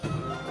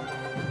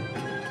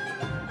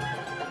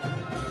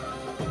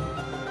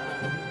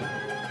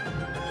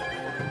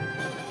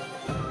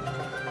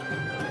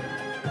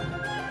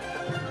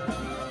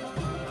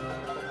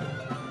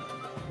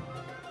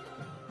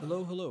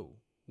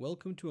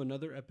Welcome to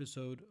another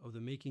episode of the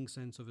Making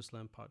Sense of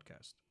Islam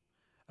podcast.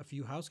 A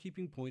few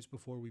housekeeping points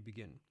before we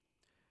begin.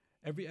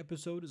 Every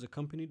episode is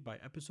accompanied by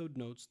episode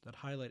notes that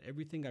highlight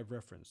everything I've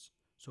referenced.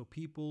 So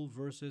people,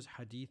 verses,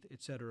 hadith,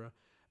 etc.,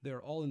 they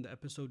are all in the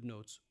episode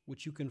notes,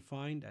 which you can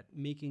find at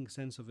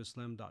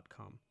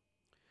makingsenseofislam.com.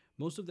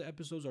 Most of the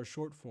episodes are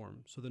short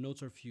form, so the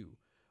notes are few,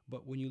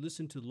 but when you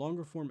listen to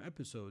longer form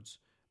episodes,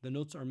 the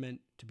notes are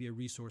meant to be a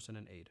resource and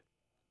an aid.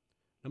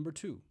 Number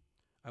 2,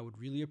 I would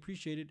really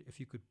appreciate it if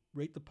you could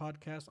rate the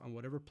podcast on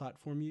whatever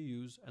platform you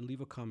use and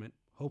leave a comment,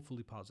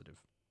 hopefully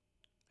positive.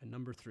 And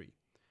number 3,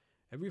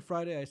 every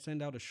Friday I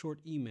send out a short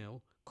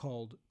email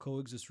called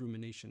Coexist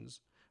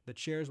Ruminations that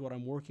shares what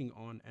I'm working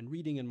on and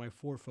reading in my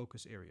 4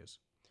 focus areas.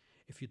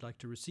 If you'd like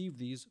to receive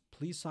these,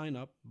 please sign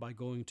up by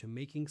going to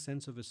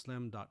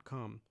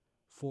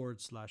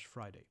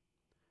makingsenseofislam.com/Friday.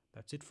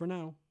 That's it for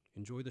now.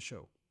 Enjoy the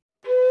show.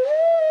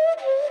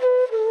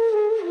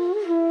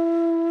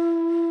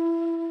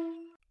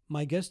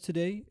 My guest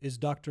today is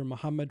Dr.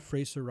 Mohammed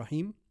Fraser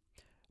Rahim.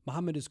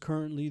 Mohammed is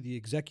currently the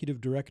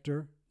Executive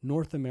Director,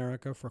 North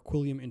America for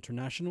Quilliam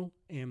International,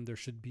 and there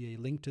should be a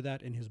link to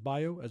that in his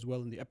bio as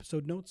well in the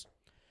episode notes.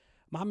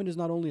 Mohammed is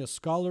not only a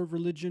scholar of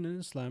religion and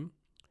Islam,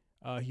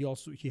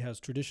 he has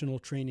traditional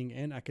training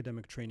and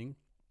academic training,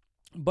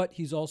 but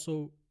he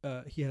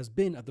has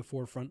been at the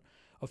forefront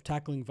of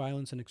tackling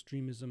violence and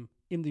extremism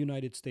in the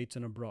United States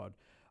and abroad.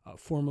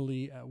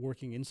 Formerly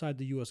working inside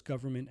the U.S.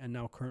 government and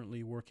now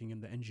currently working in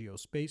the NGO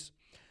space.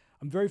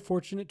 I'm very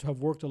fortunate to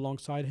have worked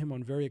alongside him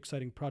on very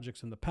exciting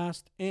projects in the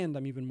past, and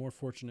I'm even more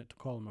fortunate to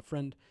call him a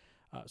friend.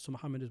 So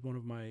Mohammed is one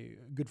of my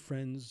good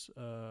friends.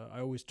 I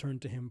always turn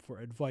to him for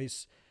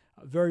advice,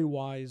 very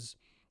wise,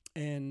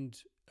 and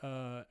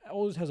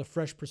always has a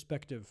fresh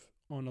perspective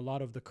on a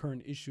lot of the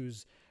current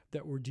issues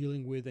that we're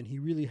dealing with, and he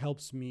really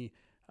helps me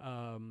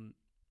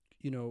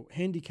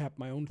handicap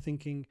my own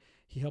thinking.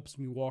 He helps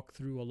me walk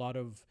through a lot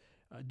of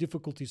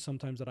difficulties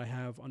sometimes that I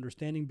have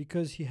understanding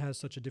because he has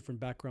such a different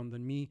background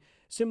than me,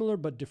 similar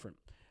but different.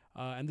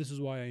 And this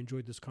is why I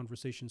enjoyed this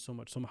conversation so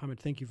much. So Mohammed,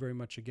 thank you very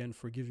much again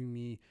for giving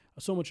me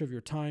so much of your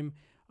time.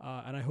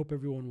 And I hope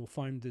everyone will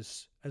find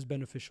this as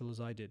beneficial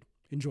as I did.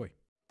 Enjoy.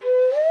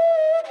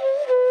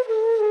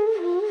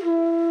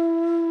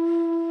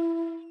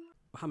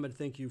 Mohammed,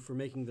 thank you for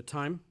making the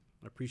time.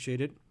 I appreciate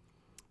it.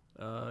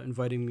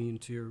 Inviting me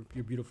into your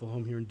beautiful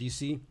home here in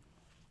DC.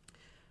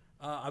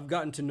 I've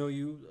gotten to know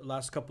you the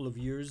last couple of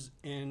years,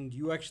 and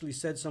you actually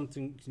said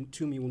something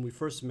to me when we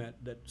first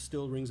met that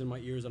still rings in my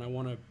ears, and I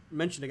want to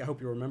mention it. I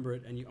hope you remember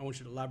it, and I want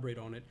you to elaborate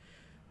on it.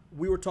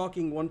 We were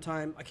talking one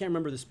time, I can't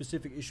remember the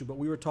specific issue, but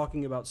we were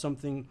talking about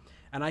something,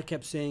 and I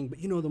kept saying,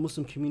 but the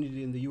Muslim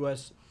community in the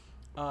U.S.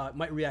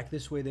 Might react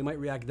this way, they might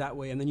react that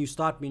way, and then you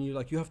stopped me, and you're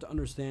like, you have to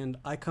understand,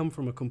 I come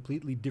from a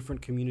completely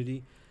different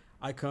community.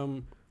 I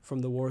come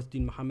from the Warith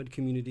Deen Muhammad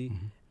community,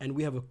 and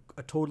we have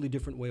a totally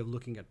different way of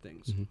looking at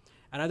things.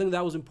 And I think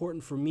that was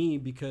important for me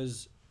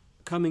because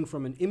coming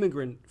from an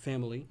immigrant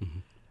family,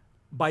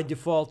 by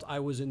default, I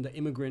was in the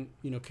immigrant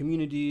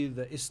community,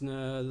 the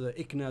ISNA, the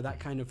ICNA, that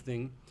kind of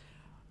thing.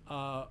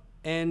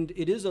 And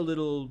it is a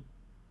little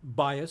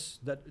bias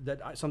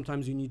that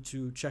sometimes you need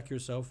to check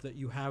yourself, that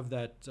you have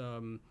that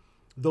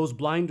those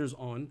blinders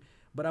on.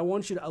 But I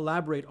want you to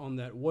elaborate on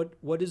that.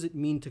 What does it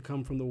mean to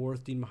come from the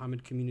Warith Deen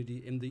Muhammad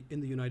community in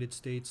the United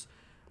States?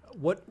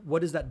 What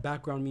does that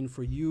background mean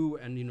for you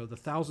and the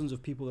thousands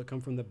of people that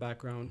come from the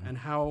background, and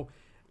how,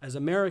 as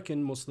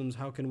American Muslims,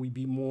 how can we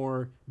be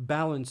more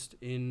balanced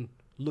in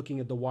looking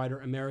at the wider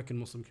American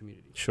Muslim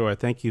community? Sure.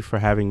 Thank you for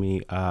having me,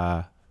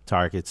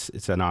 Tariq.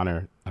 It's an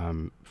honor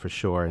for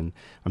sure. And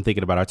I'm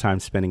thinking about our time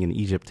spending in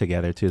Egypt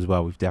together too as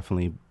well. We've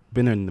definitely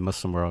been in the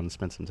Muslim world and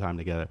spent some time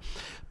together.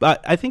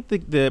 But I think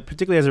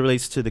particularly as it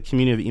relates to the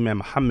community of Imam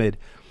Muhammad,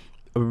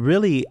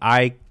 really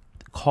I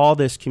call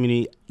this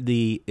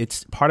community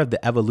it's part of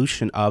the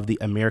evolution of the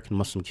American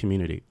Muslim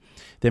community.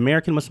 The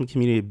American Muslim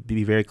community, to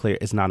be very clear,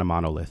 is not a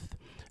monolith.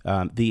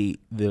 The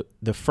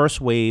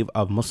first wave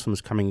of Muslims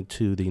coming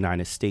to the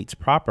United States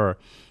proper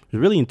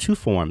was really in 2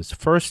 forms.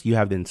 First, you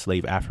have the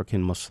enslaved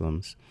African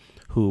Muslims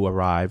who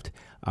arrived,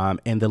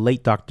 and the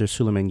late Dr.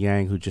 Suleiman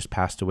Yang, who just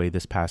passed away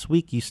this past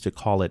week, used to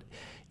call it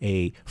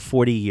a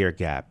 40-year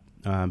gap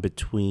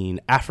between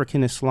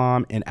African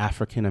Islam and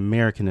African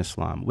American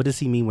Islam. What does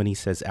he mean when he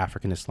says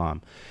African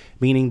Islam?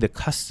 Meaning the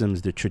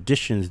customs, the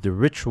traditions, the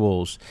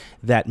rituals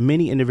that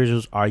many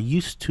individuals are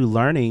used to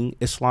learning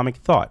Islamic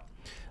thought.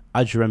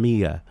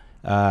 Ajramiyya,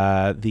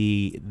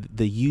 the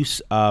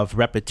use of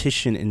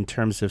repetition in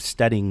terms of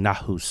studying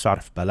Nahu,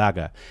 Sarf,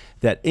 Balaga,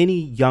 that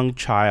any young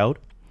child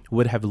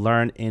would have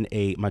learned in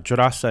a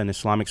madrasa, an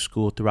Islamic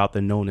school throughout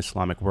the known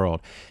Islamic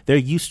world. They're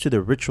used to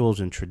the rituals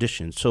and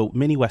traditions. So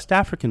many West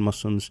African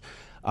Muslims,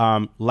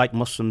 like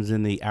Muslims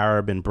in the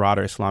Arab and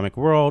broader Islamic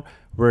world,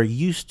 were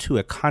used to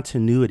a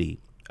continuity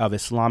of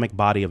Islamic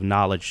body of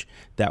knowledge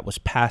that was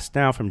passed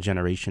down from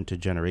generation to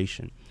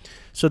generation.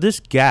 So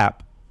this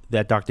gap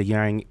that Dr.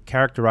 Yang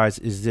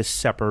characterized is this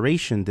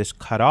separation, this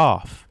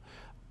cutoff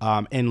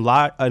In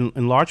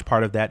large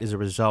part of that is a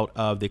result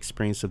of the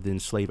experience of the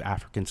enslaved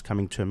Africans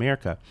coming to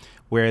America,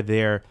 where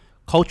their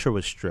culture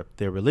was stripped,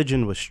 their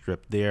religion was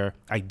stripped, their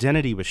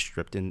identity was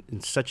stripped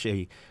in such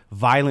a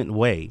violent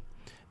way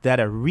that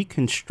a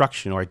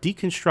reconstruction or a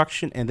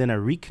deconstruction and then a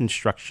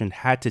reconstruction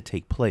had to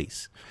take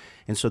place.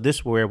 And so this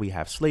is where we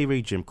have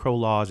slavery, Jim Crow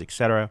laws,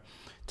 etc.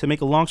 To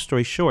make a long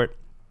story short,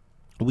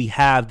 we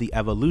have the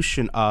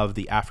evolution of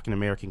the African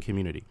American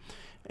community.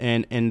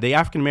 And the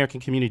African American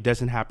community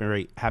doesn't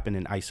happen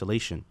in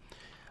isolation.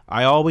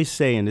 I always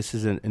say, and this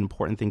is an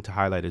important thing to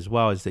highlight as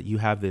well, is that you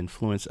have the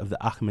influence of the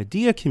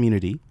Ahmadiyya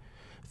community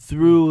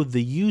through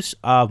the use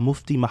of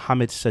Mufti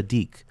Muhammad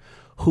Sadiq,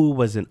 who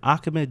was an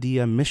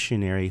Ahmadiyya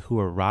missionary who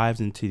arrived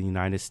into the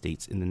United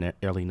States in the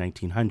early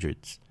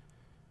 1900s.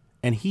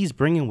 And he's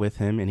bringing with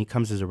him, and he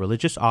comes as a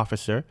religious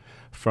officer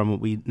from what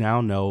we now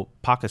know,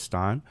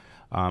 Pakistan,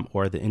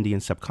 or the Indian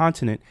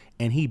subcontinent,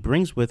 and he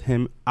brings with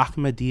him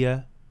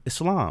Ahmadiyya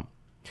Islam.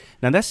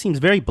 Now, that seems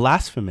very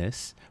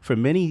blasphemous for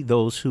many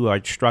those who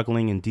are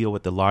struggling and deal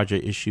with the larger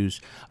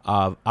issues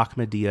of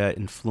Ahmadiyya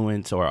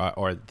influence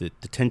or the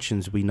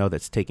tensions we know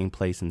that's taking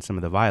place in some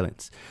of the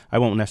violence. I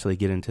won't necessarily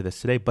get into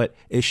this today, but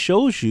it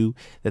shows you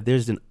that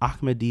there's an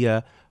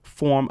Ahmadiyya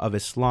form of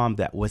Islam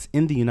that was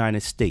in the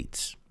United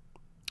States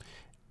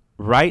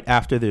right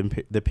after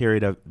the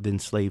period of the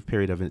enslaved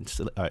period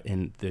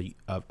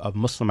of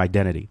Muslim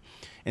identity.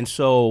 And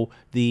so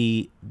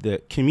the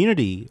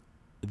community,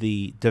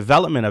 the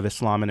development of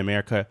Islam in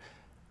America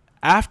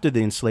after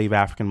the enslaved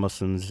African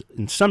Muslims,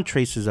 and some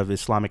traces of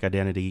Islamic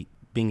identity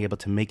being able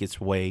to make its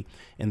way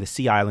in the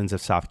Sea Islands of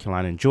South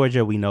Carolina and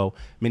Georgia. We know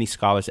many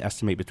scholars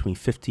estimate between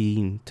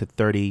 15 to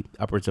 30,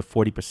 upwards of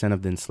 40%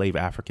 of the enslaved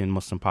African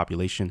Muslim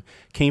population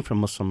came from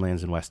Muslim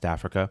lands in West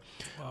Africa.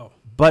 Wow.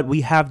 But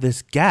we have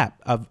this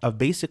gap of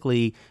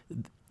basically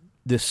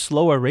this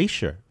slow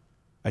erasure,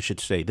 I should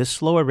say, this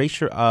slow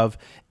erasure of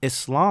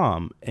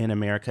Islam in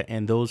America,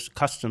 and those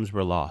customs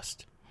were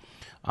lost.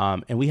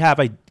 And we have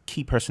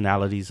key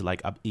personalities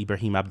like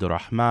Ibrahim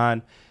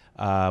Abdurrahman.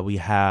 We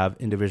have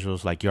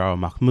individuals like Yaro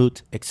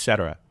Mahmoud,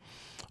 etc.,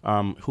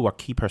 who are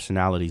key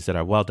personalities that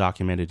are well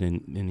documented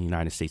in the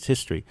United States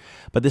history.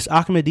 But this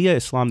Ahmadiyya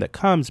Islam that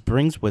comes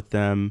brings with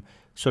them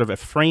sort of a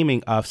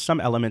framing of some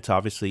elements,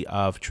 obviously,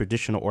 of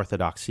traditional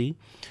orthodoxy.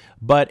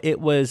 But it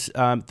was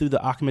through the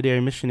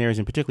Ahmadiyya missionaries,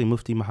 and particularly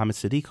Mufti Muhammad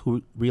Sadiq,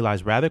 who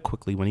realized rather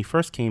quickly when he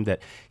first came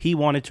that he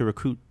wanted to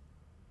recruit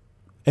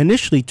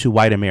initially to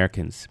white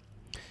Americans.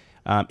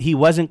 He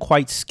wasn't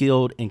quite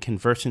skilled and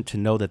conversant to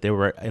know that there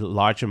were a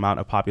large amount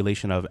of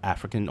population of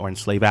African or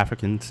enslaved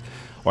Africans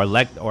or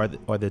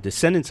the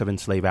descendants of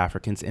enslaved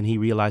Africans, and he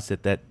realized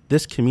that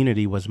this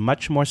community was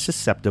much more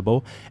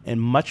susceptible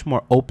and much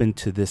more open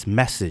to this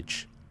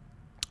message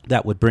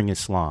that would bring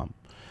Islam.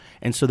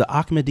 And so the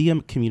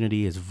Ahmadiyya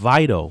community is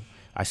vital.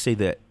 I say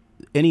that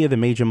any of the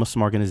major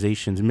Muslim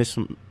organizations,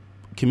 Muslim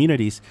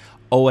communities,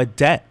 owe a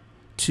debt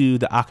to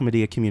the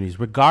Ahmadiyya communities,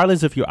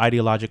 regardless of your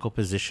ideological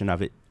position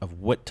of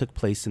what took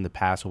place in the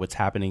past or what's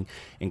happening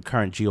in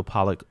current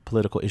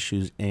geopolitical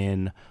issues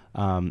in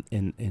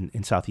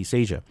Southeast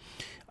Asia.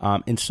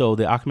 And so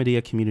the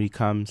Ahmadiyya community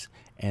comes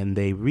and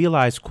they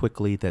realize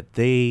quickly that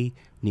they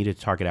needed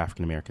to target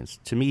African Americans.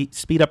 To me,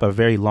 speed up a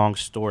very long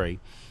story,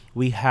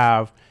 we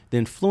have the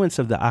influence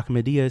of the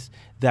Ahmadiyyas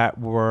that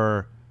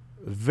were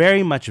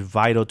very much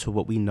vital to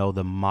what we know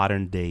the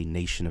modern day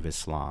Nation of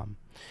Islam.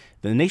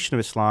 The Nation of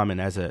Islam, and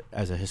as a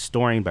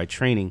historian by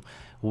training,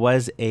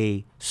 was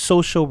a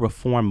social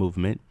reform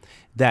movement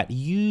that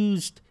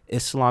used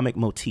Islamic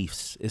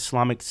motifs,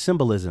 Islamic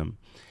symbolism,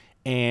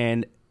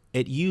 and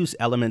it used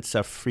elements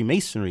of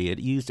Freemasonry. It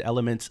used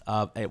elements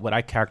of what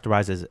I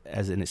characterize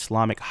as an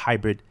Islamic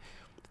hybrid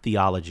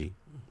theology.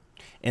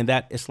 And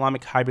that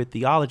Islamic hybrid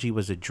theology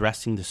was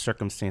addressing the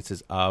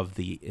circumstances of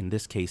in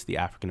this case, the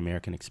African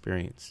American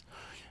experience.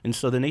 And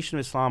so the Nation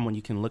of Islam, when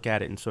you can look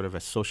at it in sort of a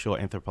social,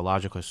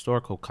 anthropological,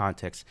 historical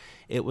context,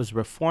 it was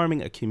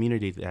reforming a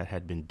community that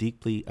had been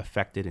deeply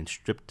affected and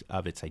stripped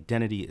of its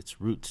identity, its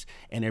roots,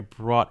 and it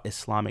brought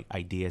Islamic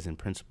ideas and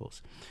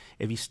principles.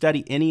 If you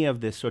study any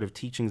of the sort of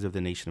teachings of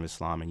the Nation of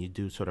Islam and you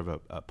do sort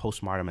of a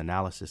postmortem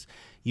analysis,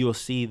 you will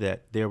see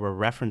that there were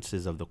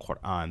references of the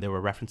Quran, there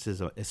were references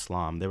of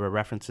Islam, there were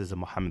references of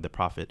Muhammad the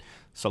Prophet,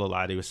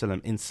 sallallahu alaihi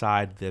wasallam,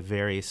 inside the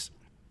various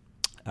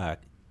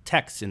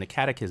texts in the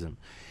Catechism.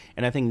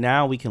 And I think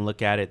now we can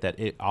look at it that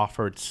it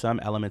offered some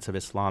elements of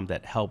Islam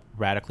that helped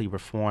radically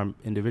reform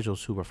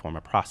individuals who were former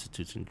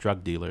prostitutes and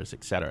drug dealers,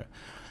 etc.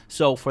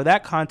 So for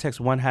that context,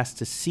 one has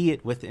to see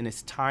it within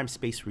its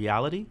time-space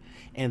reality,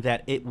 and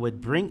that it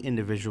would bring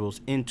individuals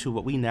into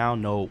what we now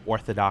know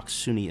Orthodox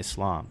Sunni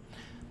Islam.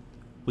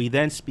 We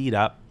then speed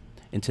up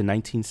into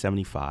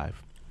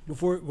 1975.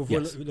 Before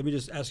Yes. let me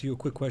just ask you a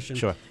quick question.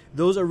 Sure.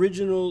 Those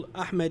original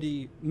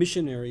Ahmadi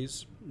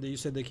missionaries that you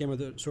said they came at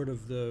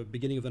the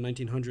beginning of the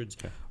 1900s,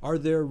 Okay. are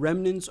there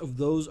remnants of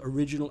those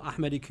original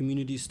Ahmadi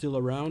communities still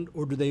around,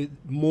 or do they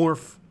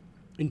morph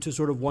into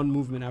sort of one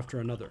movement after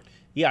another?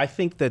 Yeah, I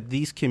think that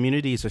these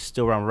communities are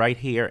still around. Right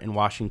here in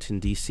Washington,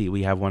 D.C.,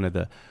 we have one of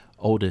the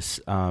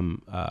oldest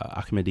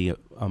Ahmadiyya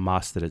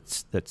mosque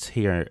that's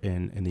here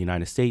in the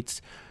United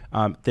States.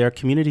 Their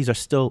communities are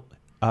still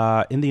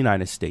in the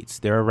United States.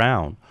 They're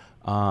around.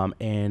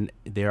 And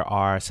there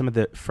are some of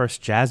the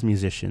first jazz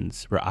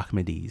musicians were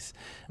Ahmadis.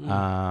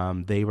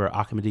 They were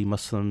Ahmadi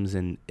Muslims,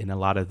 and a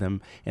lot of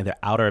them, in their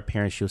outer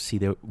appearance, you'll see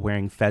they're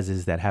wearing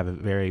fezzes that have a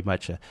very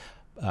much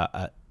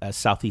a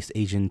Southeast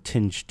Asian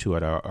tinge to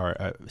it, or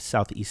a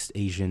Southeast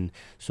Asian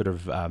sort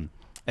of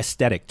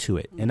aesthetic to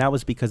it. And that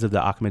was because of the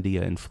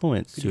Ahmadiyya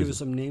influence. Could you give us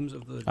some names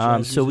of the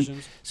jazz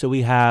musicians? So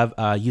we have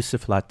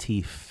Yusuf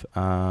Lateef,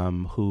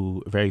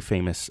 who very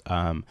famous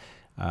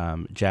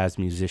jazz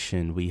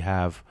musician. We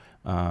have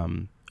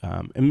and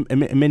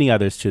many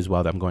others too as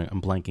well that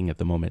I'm blanking at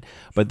the moment.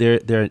 But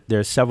there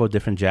are several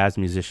different jazz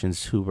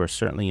musicians who were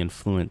certainly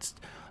influenced,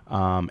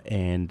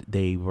 and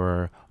they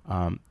were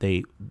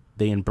they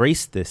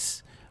embraced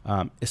this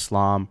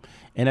Islam.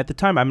 And at the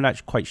time, I'm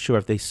not quite sure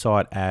if they saw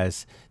it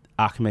as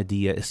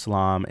Ahmadiyya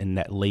Islam and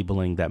that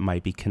labeling that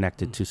might be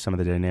connected to some of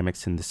the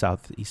dynamics in the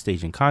Southeast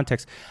Asian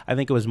context. I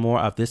think it was more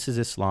of, this is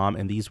Islam,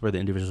 and these were the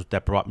individuals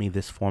that brought me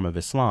this form of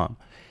Islam.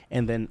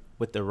 And then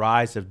with the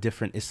rise of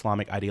different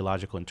Islamic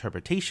ideological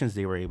interpretations,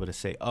 they were able to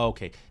say, oh,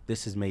 okay,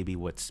 this is maybe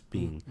what's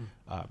being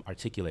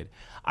articulated.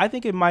 I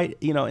think it might,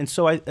 and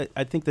so I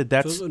think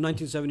that's... So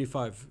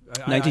 1975.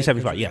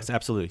 1975, yes,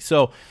 absolutely.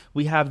 So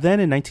we have then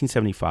in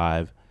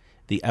 1975,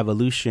 the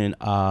evolution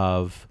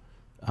of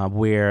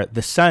where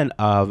the son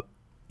of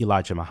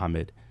Elijah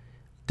Muhammad,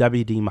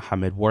 W.D.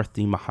 Muhammad,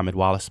 Worthy Muhammad,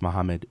 Wallace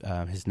Muhammad,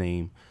 his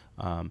name,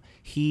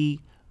 he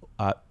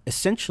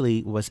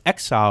essentially was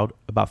exiled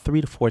about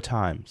 3 to 4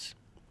 times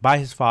by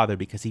his father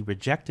because he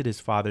rejected his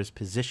father's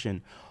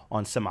position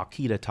on some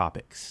Aqidah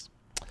topics.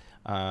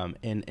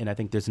 And I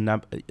think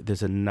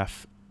there's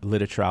enough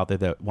literature out there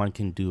that one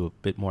can do a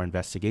bit more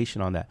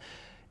investigation on that.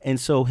 And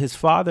so his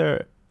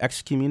father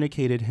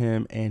excommunicated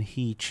him, and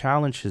he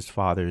challenged his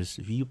father's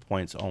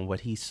viewpoints on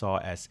what he saw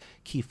as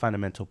key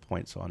fundamental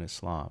points on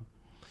Islam.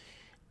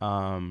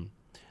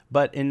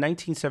 But in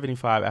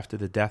 1975, after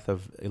the death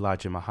of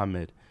Elijah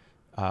Muhammad,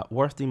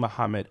 Worthy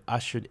Muhammad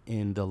ushered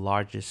in the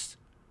largest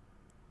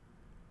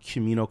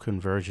communal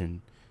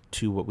conversion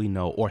to what we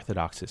know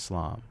Orthodox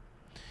Islam.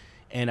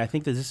 And I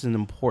think that this is an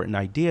important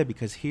idea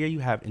because here you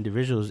have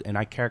individuals, and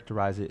I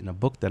characterize it in a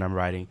book that I'm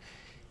writing,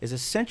 is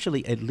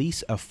essentially at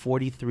least a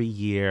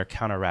 43-year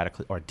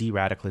counter-radical or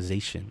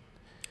de-radicalization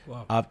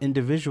of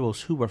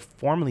individuals who were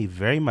formerly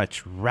very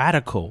much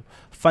radical,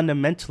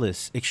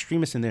 fundamentalist,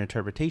 extremists in their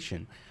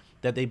interpretation,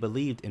 that they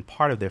believed in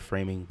part of their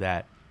framing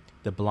that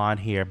the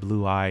blonde-haired,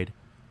 blue-eyed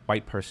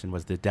white person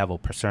was the devil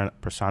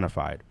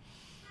personified,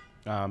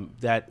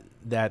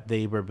 that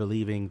they were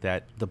believing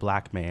that the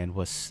black man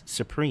was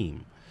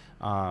supreme.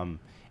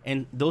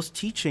 And those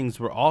teachings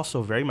were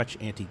also very much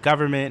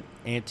anti-government,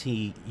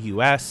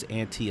 anti-U.S.,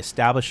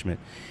 anti-establishment.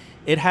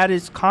 It had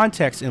its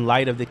context in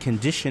light of the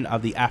condition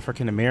of the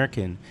African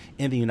American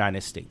in the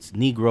United States,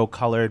 Negro,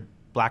 colored,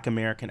 Black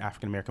American,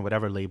 African American,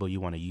 whatever label you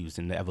want to use,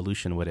 in the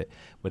evolution what it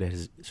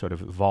has sort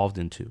of evolved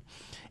into.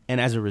 And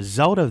as a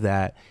result of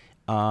that,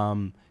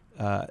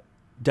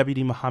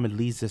 W.D. Muhammad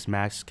leads this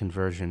mass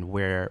conversion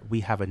where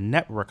we have a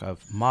network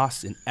of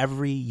mosques in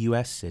every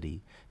U.S.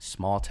 city,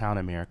 small town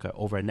America,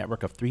 over a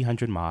network of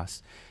 300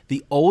 mosques.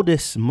 The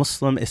oldest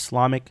Muslim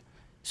Islamic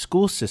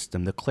school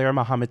system, the Claire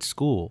Muhammad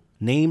School,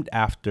 named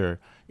after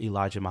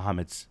Elijah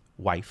Muhammad's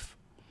wife.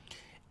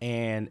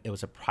 And it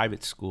was a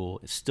private school.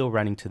 It's still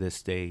running to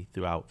this day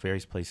throughout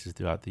various places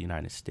throughout the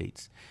United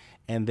States.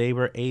 And they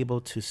were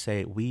able to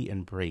say, we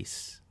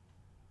embrace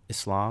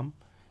Islam,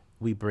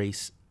 we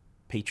embrace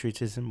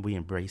patriotism, we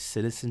embrace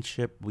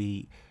citizenship,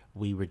 we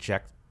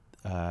reject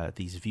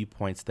these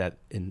viewpoints that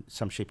in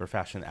some shape or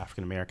fashion, the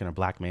African American or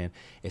black man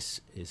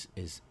is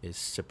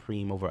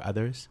supreme over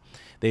others.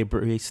 They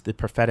embrace the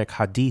prophetic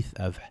hadith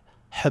of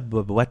Hubb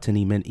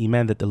watani min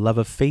iman, that the love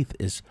of faith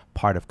is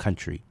part of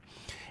country.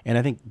 And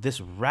I think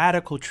this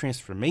radical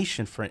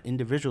transformation for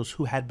individuals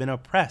who had been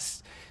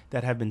oppressed,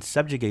 that have been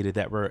subjugated,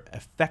 that were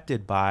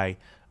affected by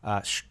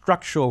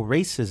structural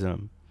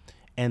racism,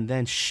 and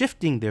then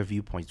shifting their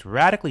viewpoints,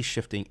 radically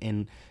shifting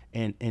and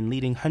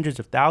leading hundreds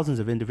of thousands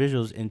of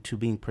individuals into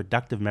being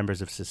productive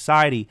members of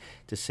society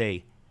to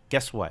say,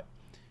 guess what?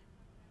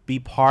 Be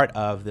part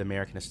of the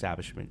American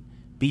establishment.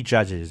 Be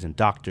judges and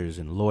doctors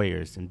and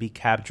lawyers and be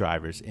cab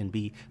drivers and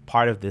be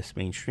part of this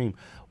mainstream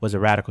was a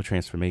radical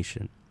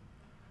transformation.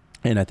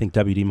 And I think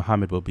W.D.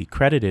 Muhammad will be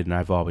credited, and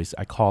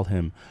I call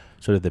him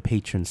sort of the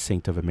patron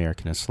saint of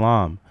American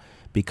Islam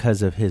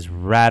because of his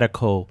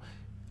radical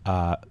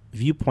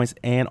viewpoints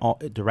and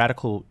the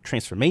radical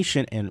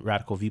transformation and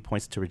radical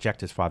viewpoints to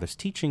reject his father's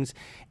teachings,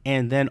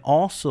 and then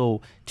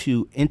also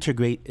to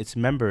integrate its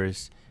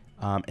members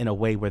in a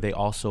way where they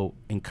also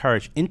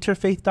encourage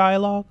interfaith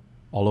dialogue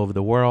all over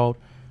the world,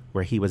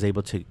 where he was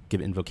able to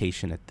give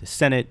invocation at the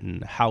Senate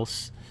and the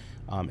House,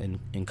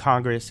 in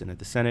Congress and at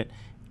the Senate,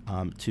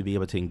 to be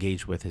able to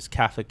engage with his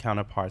Catholic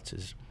counterparts,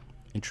 his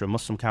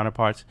intra-Muslim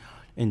counterparts,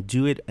 and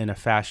do it in a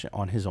fashion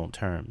on his own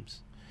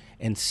terms,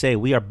 and say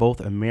we are both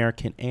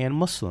American and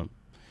Muslim.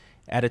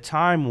 at a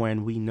time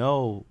when we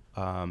know,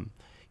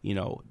 you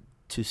know,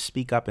 to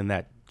speak up in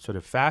that sort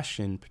of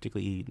fashion,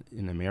 particularly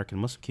in the American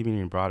Muslim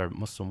community and broader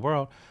Muslim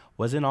world,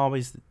 wasn't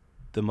always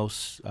the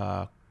most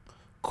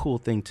cool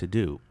thing to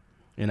do.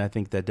 And I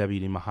think that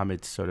W.D.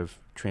 Muhammad's sort of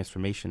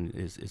transformation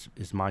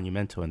is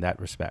monumental in that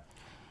respect.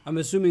 I'm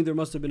assuming there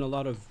must have been a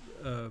lot of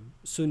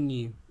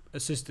Sunni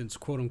assistance,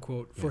 quote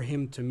unquote, for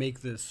him to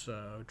make this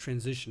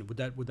transition. Would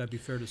that be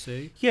fair to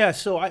say? Yeah.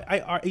 So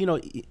I you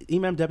know,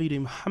 Imam W.D.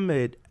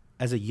 Muhammad,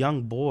 as a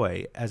young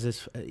boy, as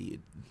this,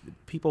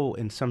 people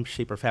in some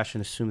shape or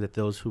fashion assume that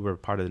those who were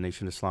part of the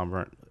Nation of Islam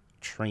weren't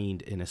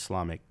trained in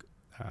Islamic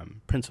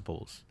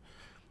principles.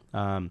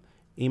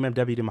 Imam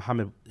W.D.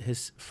 Muhammad,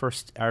 his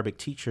first Arabic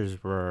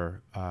teachers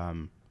were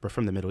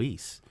from the Middle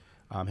East.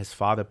 His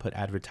father put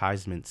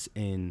advertisements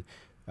in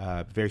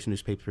various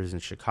newspapers in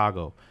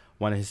Chicago.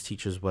 One of his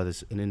teachers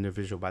was an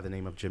individual by the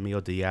name of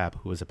Jamil Diab,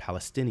 who was a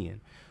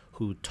Palestinian,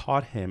 who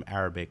taught him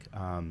Arabic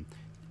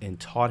and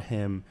taught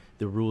him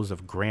the rules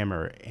of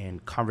grammar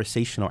and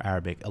conversational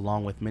Arabic,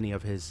 along with many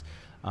of his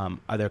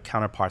other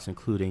counterparts,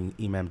 including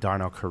Imam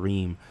Darnell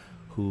Karim,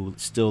 who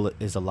still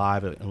is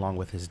alive, along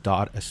with his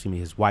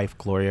his wife,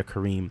 Gloria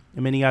Karim,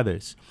 and many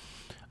others.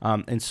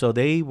 And so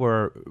they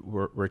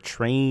were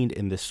trained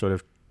in this sort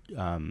of,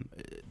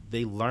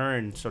 they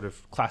learned sort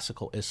of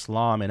classical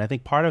Islam. And I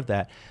think part of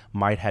that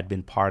might have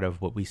been part of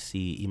what we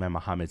see Imam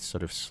Muhammad's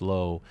sort of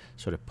slow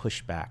sort of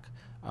pushback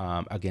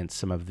against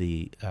some of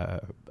the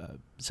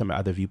some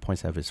other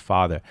viewpoints of his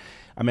father.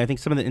 I mean, I think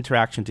some of the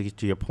interaction,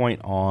 to your point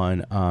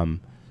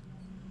on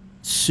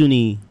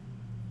Sunni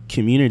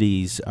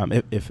communities,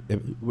 I'm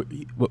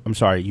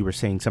sorry, you were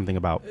saying something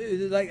about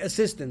like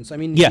assistance. I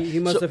mean, yeah, he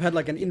must have had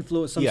like an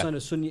influence, some kind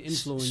of Sunni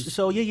influence.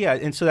 So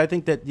and so I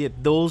think that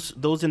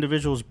those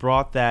individuals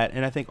brought that,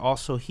 and I think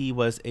also he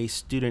was a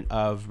student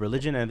of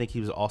religion, and I think he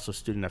was also a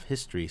student of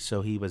history.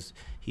 So he was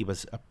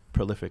a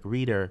prolific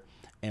reader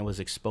and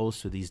was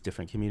exposed to these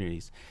different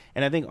communities.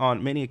 And I think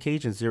on many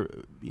occasions,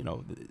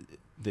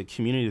 the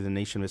community of the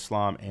Nation of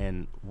Islam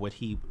and what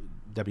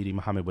W.D.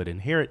 Muhammad would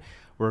inherit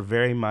were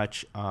very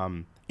much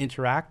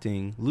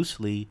interacting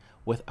loosely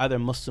with other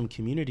Muslim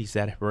communities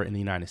that were in the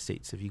United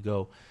States. If you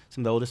go,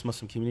 some of the oldest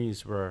Muslim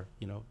communities were,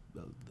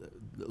 the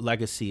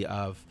legacy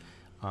of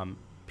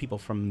people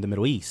from the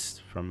Middle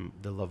East, from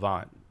the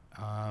Levant,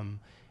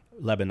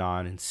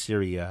 Lebanon and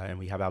Syria, and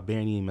we have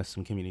Albanian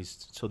Muslim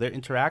communities. So their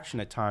interaction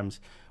at times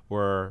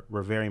were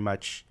very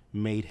much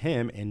made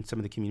him and some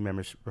of the community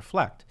members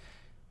reflect.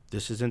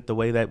 This isn't the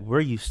way that we're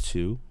used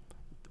to.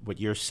 What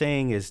you're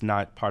saying is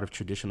not part of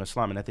traditional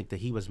Islam, and I think that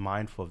he was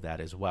mindful of that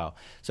as well.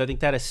 So I think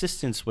that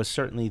assistance was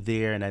certainly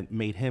there, and it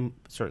made him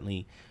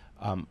certainly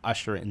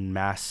usher in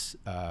mass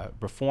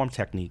reform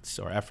techniques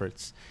or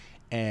efforts,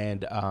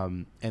 and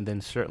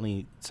then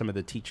certainly some of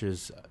the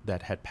teachers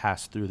that had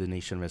passed through the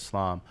Nation of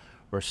Islam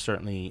were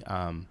certainly,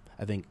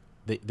 I think,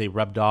 they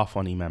rubbed off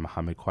on Imam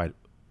Muhammad quite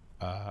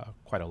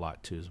a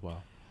lot too as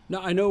well.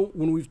 Now, I know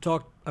when we've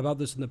talked about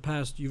this in the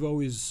past, you've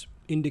always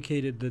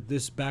indicated that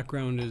this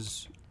background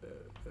is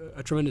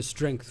a tremendous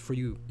strength for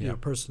you, you know,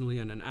 personally,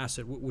 and an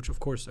asset, which of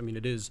course, I mean,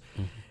 it is.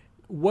 Mm-hmm.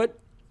 What,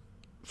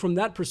 from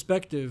that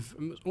perspective,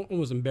 I'm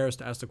almost embarrassed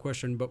to ask the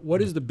question, but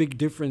what is the big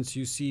difference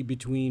you see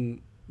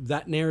between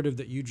that narrative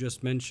that you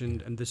just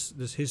mentioned and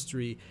this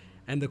history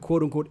and the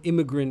quote unquote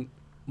immigrant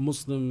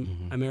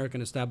Muslim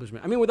American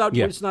establishment? I mean,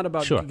 it's not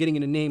about getting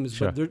into names,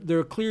 but there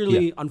are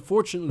clearly,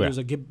 unfortunately, there's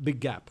a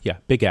big gap. Yeah,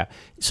 big gap.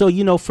 So,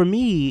 for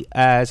me,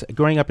 as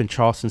growing up in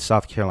Charleston,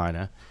 South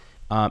Carolina,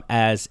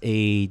 as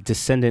a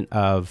descendant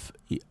of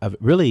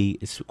really,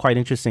 it's quite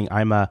interesting.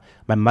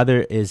 My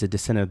mother is a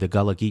descendant of the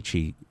Gullah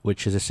Geechee,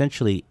 which is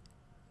essentially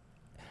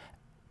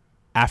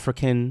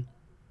African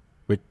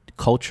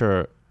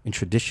culture and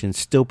tradition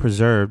still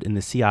preserved in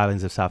the Sea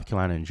Islands of South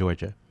Carolina and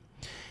Georgia.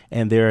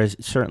 And there is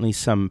certainly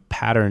some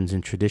patterns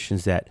and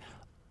traditions that,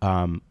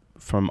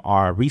 from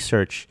our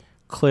research,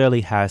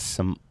 clearly has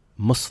some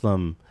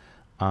Muslim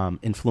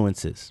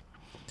influences.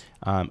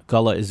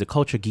 Gullah is a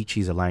culture,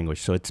 Geechee is a language.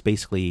 So it's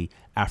basically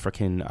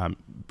African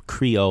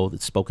Creole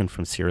that's spoken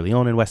from Sierra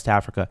Leone in West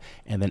Africa,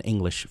 and then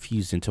English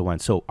fused into one.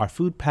 So our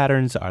food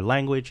patterns, our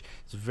language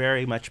is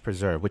very much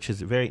preserved, which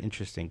is very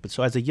interesting. But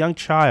so as a young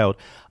child,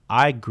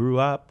 I grew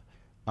up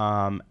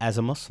as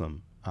a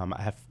Muslim.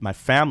 My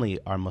family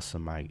are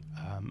Muslim. My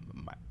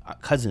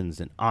cousins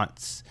and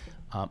aunts,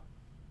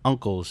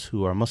 uncles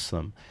who are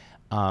Muslim.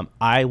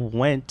 I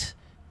went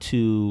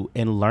to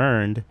and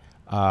learned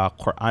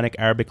Quranic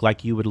Arabic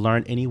like you would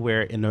learn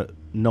anywhere in the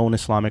known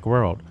Islamic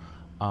world.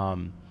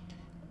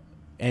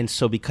 And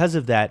so because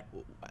of that,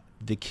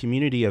 the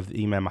community of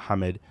Imam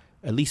Muhammad,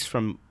 at least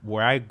from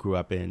where I grew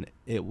up in,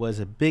 it was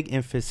a big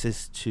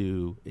emphasis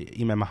to,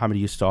 Imam Muhammad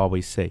used to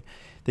always say,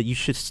 that you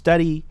should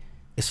study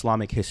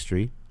Islamic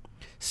history,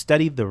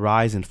 study the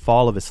rise and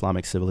fall of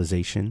Islamic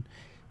civilization,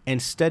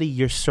 and study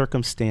your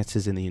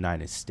circumstances in the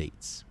United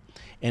States.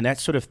 And that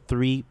sort of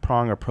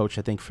three-prong approach,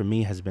 I think, for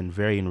me has been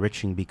very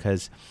enriching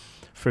because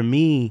for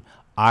me,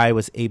 I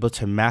was able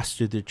to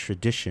master the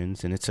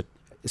traditions, and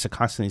it's a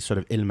constantly sort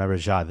of ilm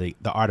rajah,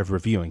 the art of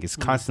reviewing. It's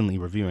constantly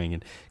reviewing,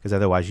 and because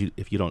otherwise,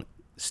 if you don't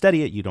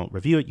study it, you don't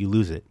review it, you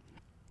lose it.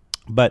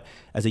 But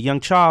as a young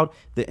child,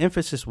 the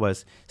emphasis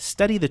was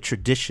study the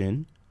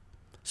tradition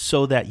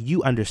so that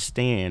you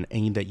understand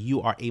and that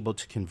you are able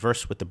to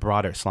converse with the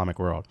broader Islamic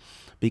world.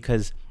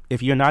 Because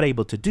if you're not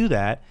able to do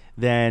that,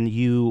 then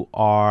you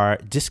are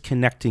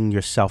disconnecting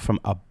yourself from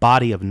a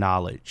body of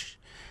knowledge.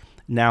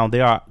 Now,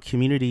 there are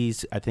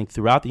communities, I think,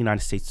 throughout the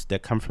United States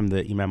that come from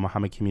the Imam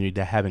Muhammad community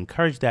that have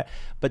encouraged that,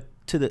 but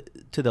to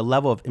the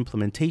level of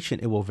implementation,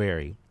 it will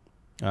vary.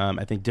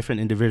 I think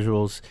different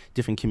individuals,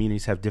 different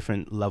communities have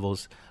different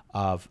levels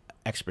of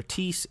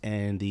expertise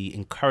and the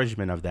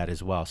encouragement of that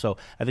as well. So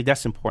I think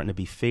that's important to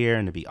be fair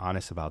and to be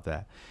honest about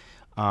that.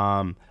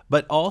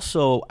 But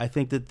also, I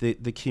think that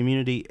the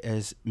community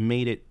has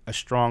made it a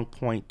strong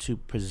point to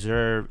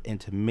preserve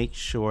and to make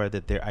sure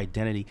that their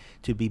identity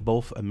to be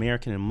both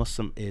American and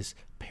Muslim is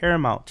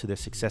paramount to their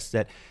success.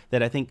 That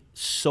I think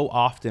so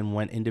often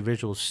when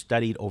individuals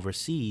studied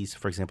overseas,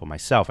 for example,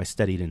 myself, I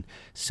studied in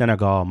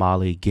Senegal,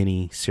 Mali,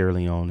 Guinea, Sierra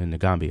Leone, and the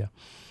Gambia.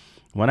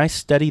 When I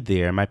studied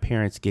there, my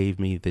parents gave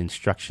me the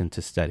instruction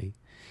to study.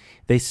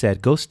 They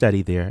said, go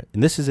study there.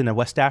 And this is in a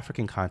West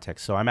African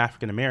context, so I'm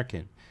African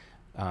American.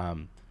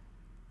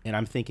 And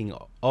I'm thinking,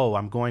 oh,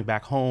 I'm going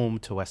back home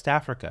to West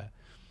Africa.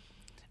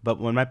 But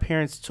when my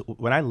parents,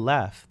 when I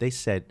left, they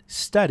said,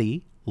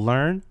 study,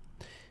 learn,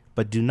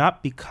 but do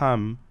not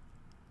become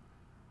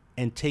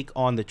and take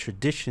on the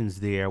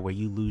traditions there where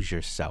you lose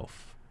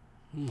yourself.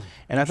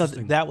 And I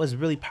thought that was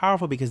really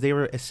powerful because they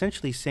were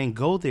essentially saying,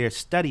 go there,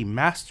 study,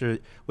 master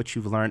what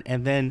you've learned.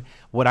 And then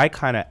what I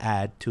kind of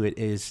add to it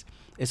is,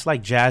 it's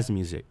like jazz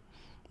music.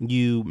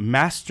 You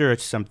master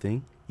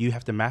something, you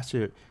have to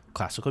master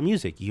classical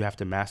music. You have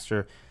to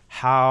master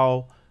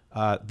how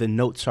the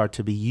notes are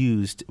to be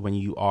used when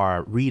you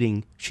are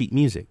reading sheet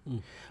music.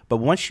 But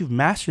once you've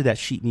mastered that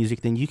sheet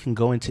music, then you can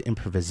go into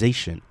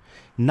improvisation,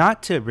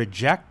 not to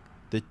reject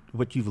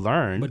what you've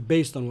learned, but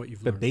based on what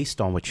you've learned. But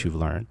based on what you've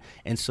learned.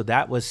 And so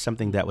that was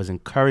something that was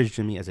encouraged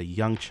in me as a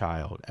young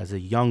child, as a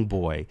young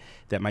boy,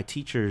 that my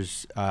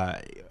teachers,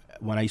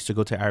 when I used to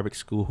go to Arabic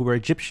school, who were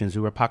Egyptians,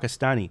 who were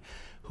Pakistani,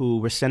 who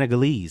were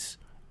Senegalese,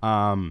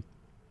 and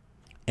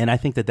I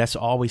think that that's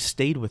always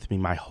stayed with me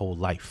my whole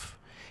life.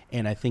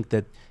 And I think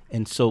that,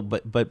 and so,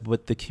 but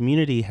what the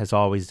community has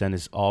always done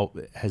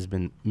has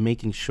been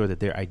making sure that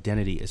their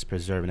identity is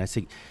preserved. And I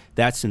think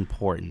that's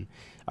important.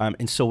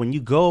 And so when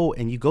you go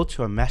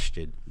to a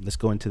masjid, let's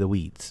go into the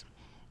weeds.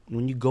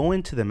 When you go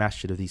into the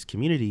masjid of these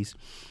communities,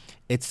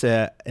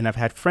 and I've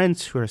had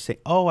friends who are saying,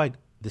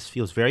 this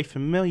feels very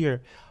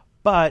familiar,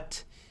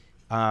 but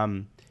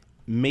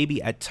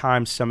maybe at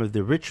times some of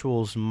the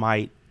rituals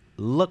might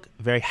look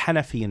very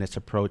Hanafi in its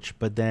approach,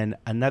 but then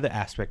another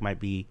aspect might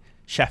be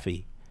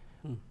Shafi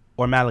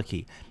or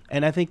Maliki.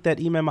 And I think that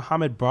Imam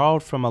Muhammad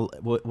borrowed from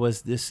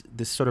was this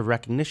sort of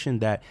recognition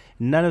that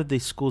none of the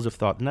schools of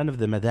thought, none of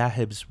the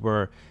madhahibs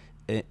were,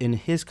 in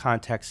his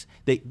context,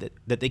 that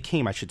they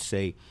came, I should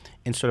say,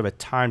 in sort of a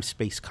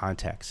time-space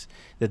context.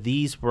 That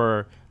these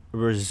were a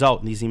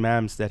result, these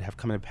imams that have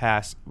come in the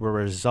past were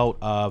a result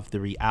of the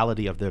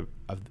reality of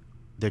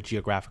their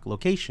geographic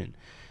location,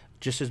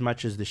 just as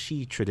much as the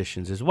Shia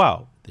traditions as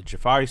well. The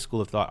Jafari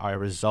school of thought are a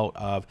result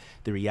of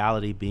the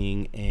reality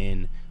being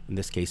in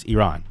this case,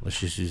 Iran.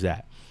 Let's just use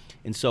that.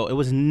 And so it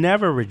was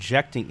never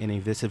rejecting any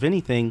of this. If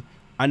anything,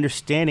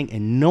 understanding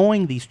and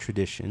knowing these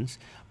traditions,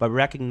 but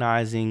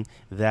recognizing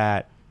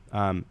that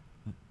the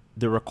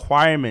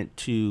requirement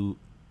to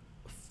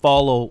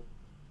follow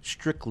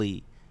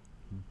strictly,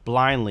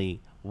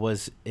 blindly,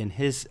 was in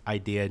his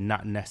idea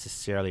not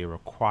necessarily a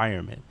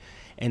requirement.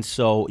 And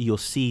so you'll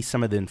see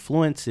some of the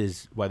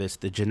influences, whether it's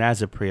the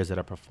janazah prayers that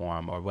are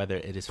performed or whether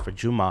it is for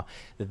Jummah,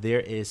 that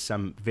there is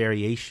some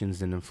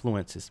variations and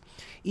influences.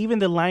 Even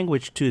the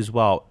language too as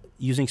well,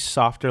 using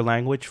softer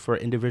language for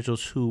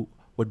individuals who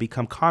would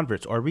become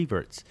converts or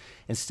reverts.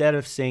 Instead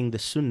of saying the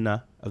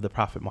sunnah of the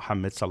Prophet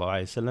Muhammad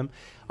sallallahu alaihi wasallam,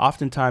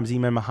 oftentimes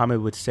Imam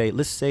Muhammad would say,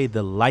 let's say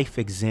the life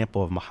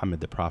example of Muhammad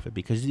the Prophet,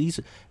 because these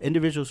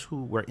individuals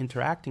who we're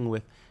interacting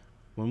with,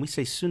 when we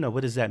say sunnah,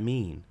 what does that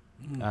mean?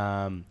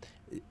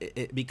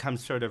 It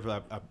becomes sort of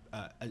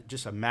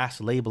just a mass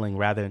labeling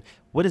rather than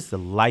what is the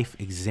life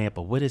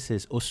example? What is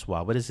his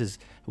uswa?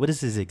 What is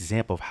his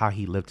example of how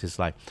he lived his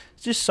life?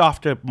 It's just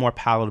softer, more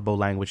palatable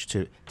language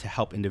to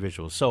help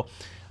individuals. So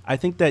I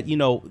think that,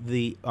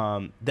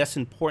 that's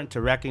important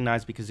to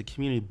recognize because the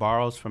community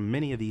borrows from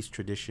many of these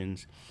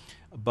traditions,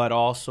 but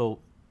also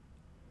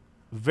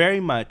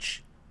very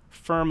much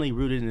firmly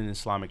rooted in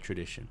Islamic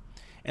tradition.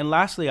 And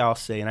lastly, I'll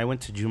say, and I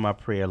went to Jummah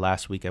prayer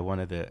last week at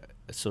one of the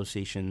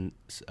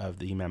associations of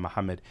the Imam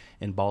Muhammad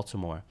in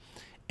Baltimore.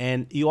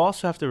 And you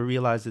also have to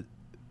realize that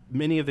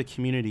many of the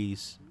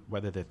communities,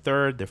 whether they're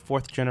third, they're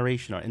fourth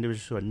generation, or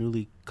individuals who are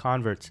newly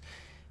converts,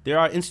 there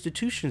are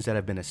institutions that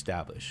have been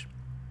established.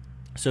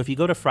 So if you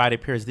go to Friday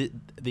prayers,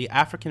 the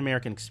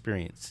African-American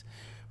experience,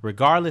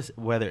 regardless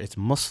whether it's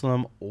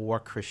Muslim or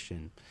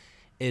Christian,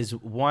 is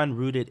one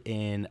rooted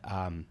in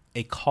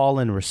a call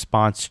and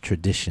response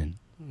tradition.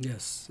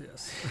 Yes,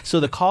 yes. So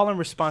the call and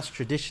response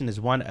tradition is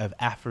one of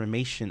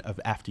affirmation of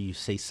after you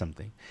say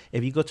something.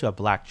 If you go to a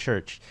black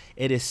church,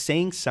 it is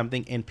saying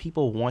something and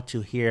people want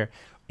to hear,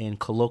 in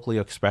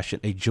colloquial expression,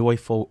 a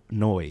joyful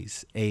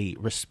noise, a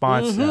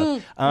response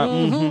of,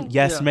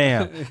 yes, Yeah.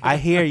 ma'am, I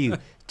hear you.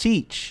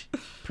 Teach,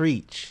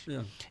 preach.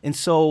 Yeah. And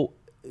so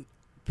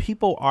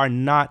people are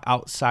not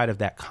outside of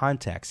that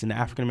context. And the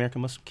African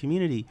American Muslim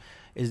community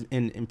is,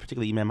 in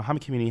particular Imam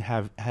Muhammad community,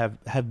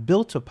 have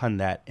built upon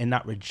that and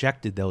not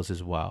rejected those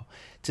as well.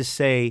 To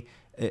say,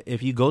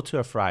 if you go to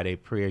a Friday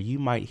prayer, you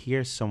might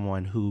hear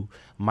someone who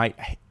might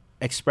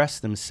express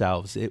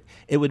themselves.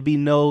 It would be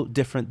no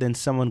different than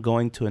someone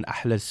going to an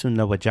Ahl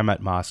al-Sunnah wa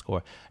Jamaat mosque,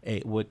 or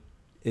what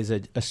is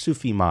a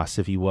Sufi mosque,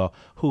 if you will,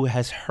 who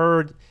has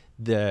heard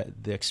the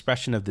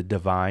expression of the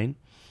divine,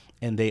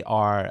 and they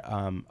are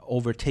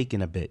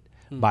overtaken a bit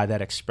by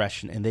that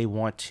expression, and they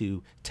want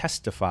to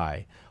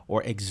testify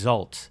or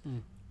exult,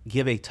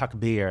 give a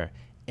takbir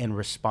in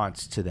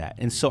response to that.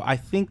 And so I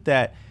think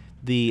that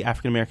the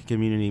African American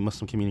community,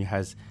 Muslim community,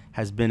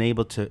 has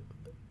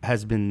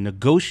been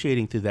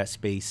negotiating through that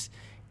space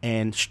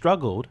and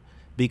struggled,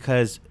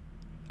 because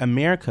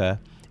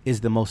America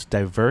is the most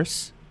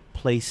diverse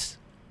place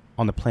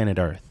on the planet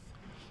Earth.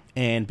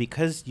 And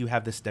because you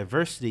have this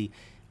diversity,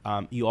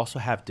 you also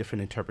have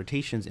different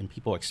interpretations and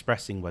people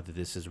expressing whether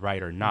this is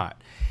right or not.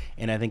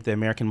 And I think the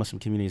American Muslim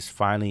community is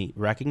finally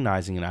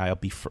recognizing, and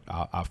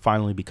I'll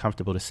finally be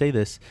comfortable to say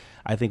this,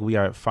 I think we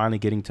are finally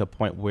getting to a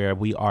point where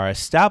we are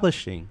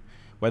establishing,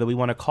 whether we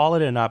want to call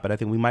it or not, but I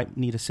think we might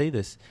need to say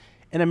this,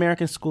 an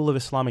American school of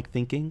Islamic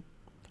thinking,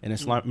 an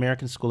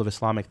American school of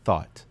Islamic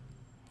thought.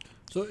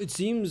 So it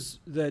seems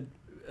that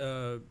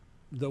the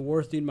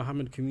Warthin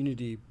Muhammad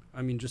community,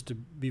 I mean, just to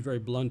be very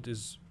blunt,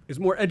 is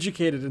more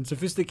educated and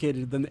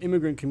sophisticated than the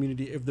immigrant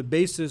community. If the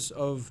basis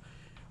of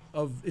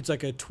it's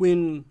like a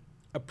twin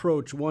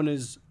approach. One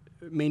is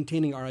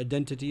maintaining our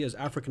identity as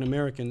African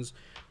Americans,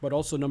 but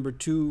also number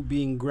two,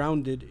 being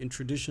grounded in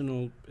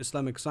traditional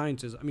Islamic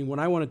sciences. I mean, when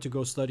I wanted to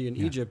go study in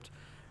Egypt,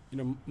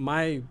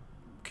 my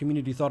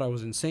community thought I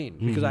was insane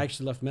because I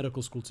actually left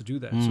medical school to do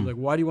that. So like,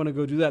 why do you want to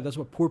go do that? That's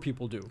what poor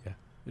people do. Yeah.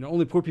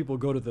 Only poor people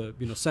go to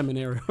the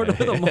seminary or to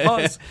the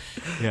mosque.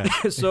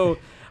 So,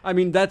 I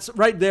mean, that's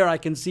right there. I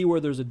can see where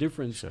there's a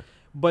difference. Sure.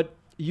 But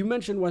you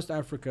mentioned West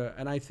Africa,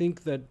 and I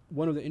think that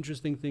one of the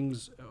interesting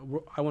things,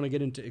 I want to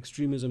get into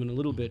extremism in a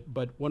little bit,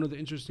 but one of the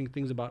interesting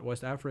things about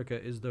West Africa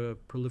is the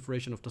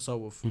proliferation of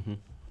tasawwuf,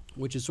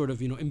 which is sort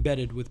of,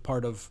 embedded with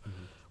part of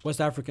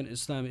West African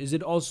Islam. Is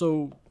it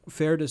also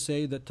fair to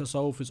say that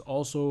tasawwuf is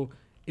also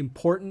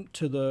important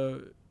to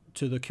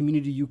the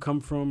community you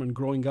come from, and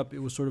growing up, it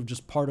was sort of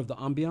just part of the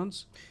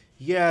ambiance?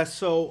 Yeah,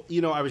 so,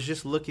 I was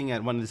just looking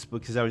at one of this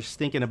book because I was just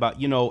thinking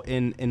about,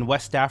 in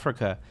West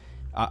Africa,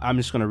 I'm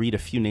just going to read a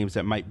few names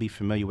that might be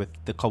familiar with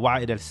the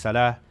Qawaid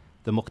al-Salah,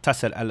 the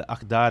Muqtasar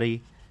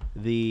al-Aqdari,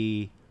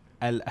 the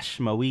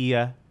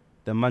al-Ashmawiyya,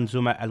 the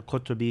Manzuma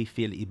al-Qutubi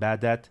fi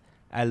al-Ibadat,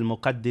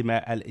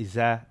 al-Muqaddima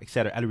al-Iza,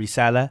 etc.,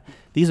 al-Risala.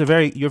 These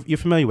are you're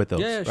familiar with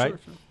those, right? Sure.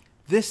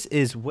 This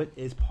is what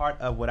is part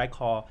of what I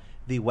call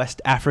the West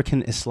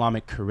African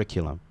Islamic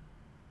curriculum.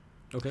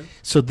 Okay.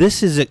 So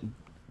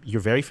you're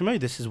very familiar.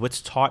 This is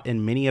what's taught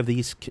in many of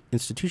these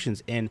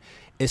institutions. And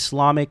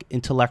Islamic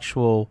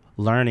intellectual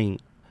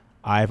learning,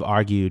 I've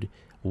argued,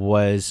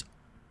 was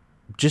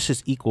just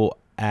as equal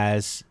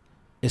as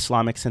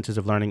Islamic centers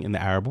of learning in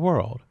the Arab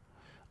world,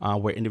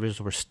 where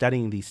individuals were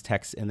studying these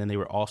texts, and then they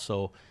were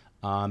also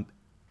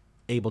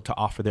able to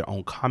offer their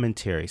own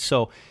commentary.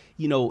 So,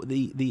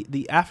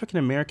 the African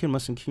American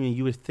Muslim community,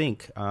 you would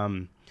think,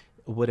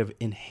 would have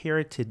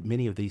inherited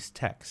many of these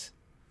texts.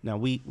 Now,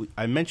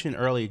 I mentioned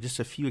earlier just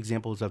a few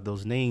examples of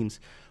those names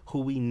who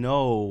we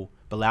know,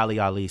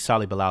 Bilali Ali,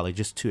 Salih Bilali,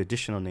 just two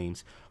additional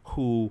names,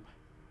 who,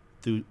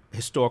 through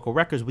historical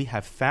records, we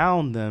have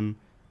found them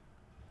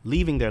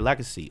leaving their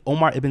legacy.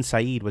 Omar ibn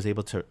Said was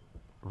able to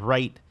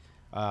write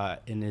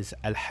in his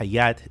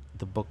Al-Hayat,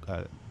 the book,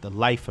 the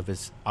life of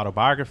his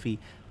autobiography,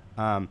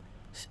 in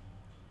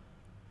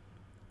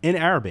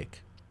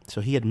Arabic.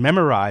 So he had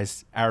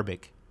memorized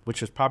Arabic,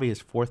 which was probably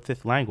his fourth,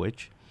 fifth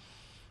language.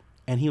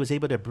 And he was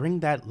able to bring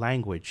that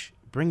language,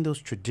 bring those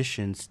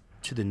traditions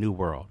to the New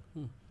World,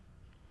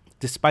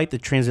 despite the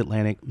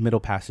transatlantic Middle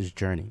Passage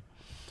journey.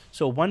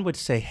 So one would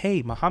say,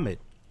 hey, Muhammad,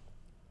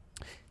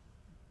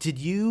 did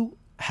you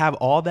have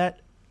all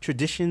that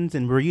traditions,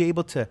 and were you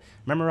able to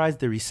memorize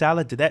the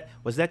Risala?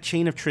 Was that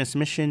chain of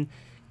transmission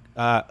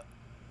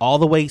all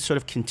the way sort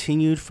of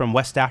continued from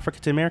West Africa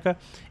to America?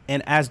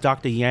 And as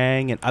Dr.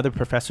 Yang and other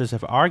professors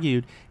have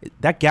argued,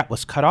 that gap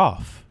was cut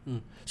off.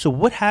 So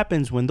what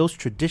happens when those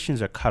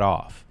traditions are cut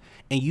off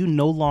and you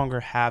no longer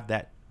have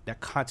that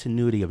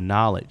continuity of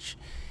knowledge?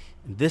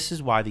 And this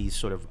is why these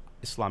sort of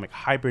Islamic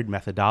hybrid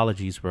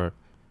methodologies were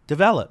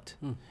developed.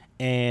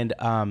 And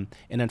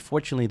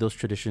unfortunately, those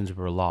traditions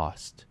were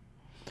lost.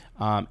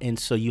 And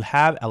so you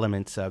have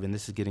elements of, and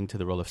this is getting to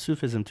the role of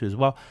Sufism too as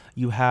well,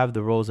 you have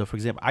the roles of, for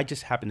example, I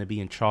just happened to be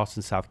in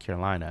Charleston, South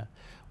Carolina,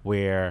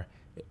 where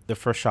the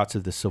first shots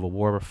of the Civil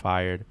War were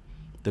fired.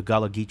 the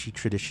Gullah Geechee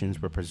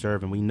traditions were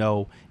preserved, and we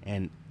know,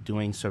 and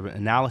doing sort of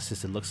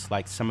analysis, it looks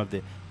like some of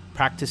the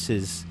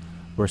practices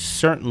were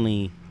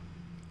certainly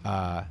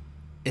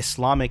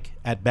Islamic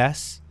at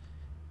best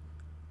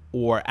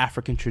or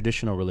African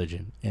traditional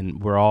religion.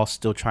 And we're all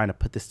still trying to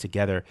put this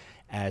together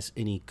as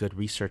any good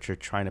researcher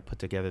trying to put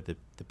together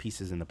the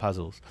pieces and the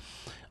puzzles.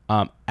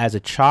 As a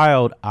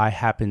child, I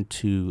happened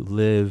to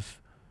live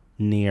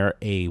near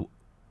a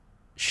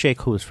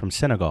sheikh who was from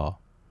Senegal.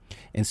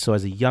 And so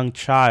as a young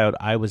child,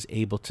 I was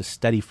able to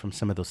study from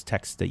some of those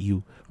texts that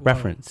you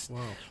referenced. Wow.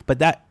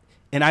 But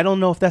and I don't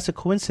know if that's a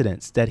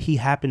coincidence that he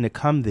happened to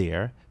come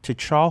there to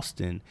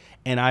Charleston,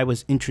 and I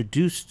was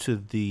introduced to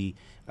the,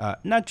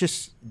 not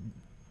just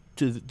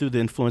through the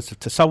influence of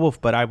Tasawwuf,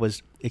 but I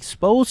was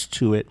exposed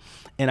to it,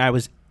 and I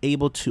was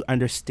able to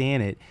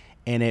understand it,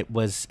 and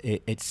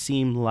it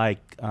seemed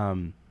like,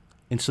 and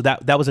so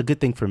that was a good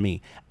thing for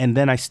me. And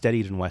then I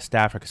studied in West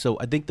Africa. So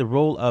I think the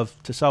role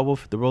of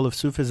Tasawwuf, the role of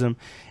Sufism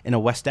in a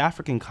West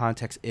African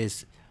context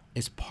is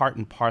part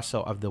and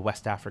parcel of the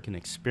West African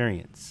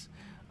experience.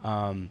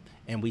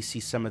 And we see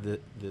some of the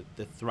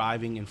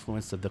thriving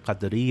influence of the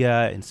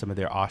Qadariya and some of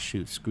their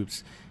offshoots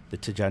groups, the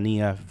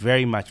Tijaniya,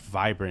 very much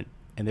vibrant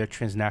in their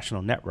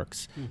transnational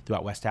networks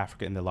throughout West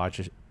Africa and the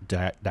larger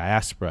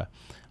diaspora.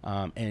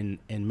 And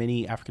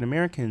many African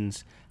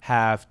Americans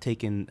have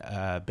taken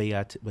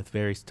bayat with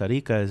various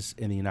tariqas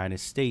in the United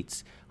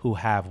States who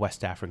have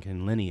West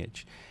African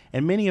lineage.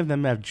 And many of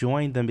them have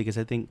joined them because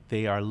I think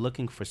they are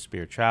looking for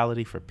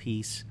spirituality, for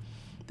peace.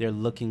 They're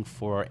looking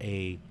for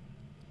a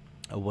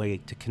way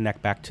to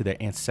connect back to their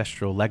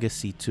ancestral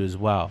legacy too as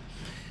well.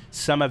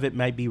 Some of it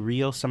might be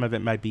real, some of it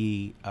might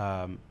be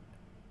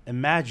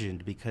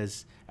imagined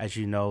because, as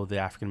you know, the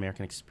African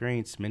American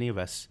experience, many of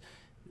us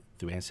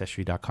through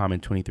Ancestry.com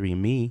and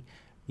 23andMe,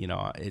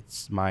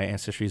 it's my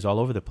ancestry is all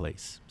over the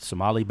place.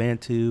 Somali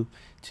Bantu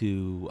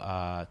to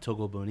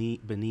Togo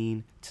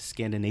Benin to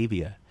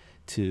Scandinavia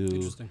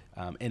to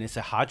and it's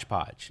a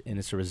hodgepodge, and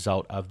it's a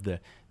result of the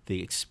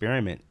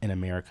experiment in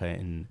America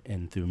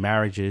and through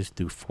marriages,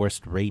 through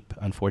forced rape,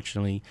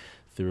 unfortunately,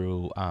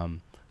 through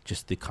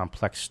just the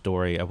complex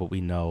story of what we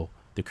know,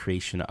 the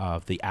creation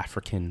of the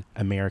African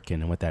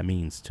American and what that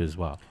means too as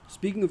well.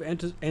 Speaking of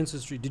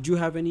ancestry, did you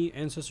have any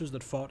ancestors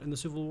that fought in the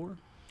Civil War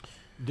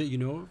that you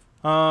know of?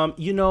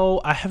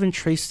 I haven't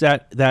traced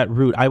that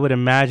route. I would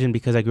imagine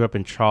because I grew up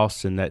in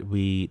Charleston that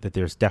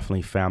there's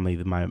definitely family.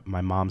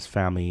 My mom's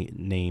family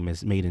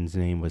maiden's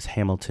name was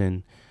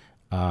Hamilton,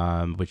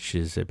 which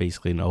is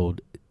basically an old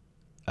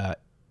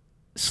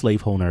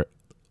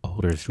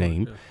slaveholder's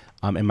name. Yeah.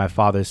 And my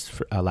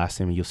father's last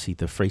name, you'll see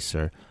the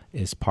Fraser,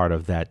 is part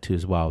of that too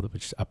as well,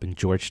 which is up in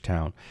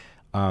Georgetown.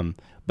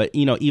 But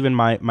even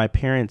my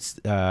parents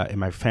and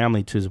my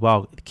family too as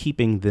well,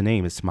 keeping the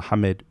name, it's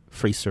Muhammad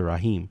Fraser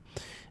Rahim.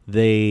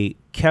 They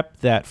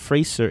kept that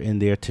Fraser in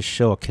there to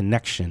show a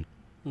connection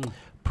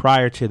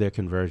prior to their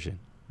conversion.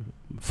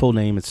 Full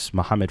name is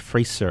Muhammad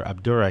Fraser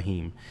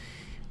Abdurrahim.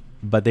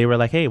 But they were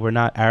like, hey, we're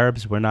not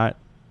Arabs, we're not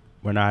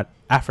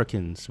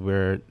Africans,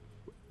 we're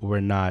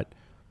not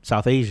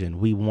South Asian.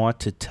 We want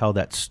to tell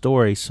that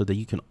story so that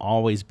you can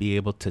always be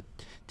able to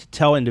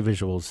tell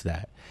individuals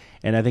that.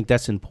 And I think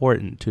that's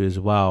important too as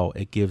well.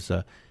 It gives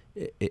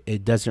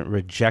it doesn't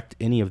reject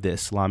any of the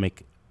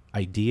Islamic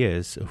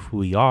ideas of who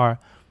we are,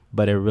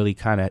 but it really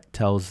kind of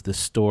tells the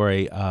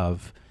story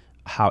of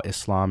how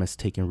Islam has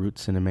taken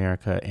roots in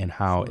America and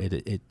how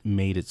it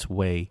made its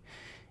way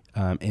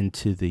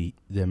into the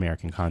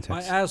American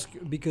context. I ask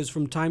because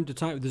from time to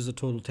time, this is a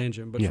total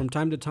tangent, but from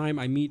time to time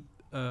I meet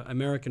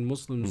American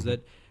Muslims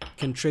that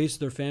can trace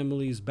their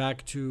families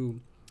back to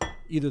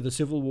either the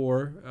Civil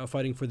War,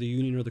 fighting for the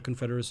Union or the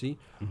Confederacy,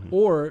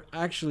 or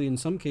actually in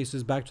some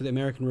cases back to the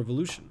American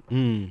Revolution.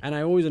 And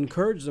I always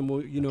encourage them,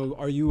 well,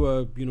 are you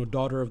a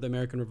daughter of the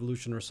American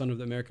Revolution or son of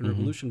the American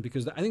Revolution?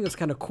 Because I think that's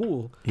kind of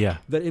cool. Yeah.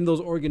 That in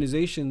those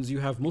organizations you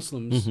have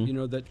Muslims,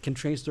 that can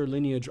trace their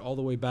lineage all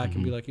the way back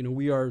and be like,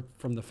 we are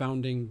from the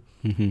founding,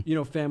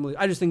 family.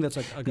 I just think that's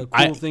like a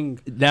cool thing.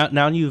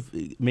 Now you've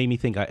made me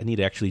think I need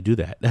to actually do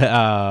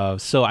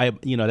that. So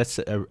that's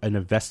an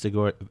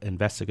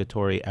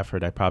investigatory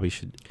effort I probably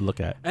should look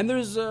at. And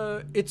there's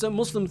it's a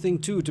Muslim thing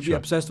too to be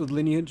obsessed with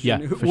lineage,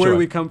 where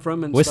we come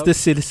from and what's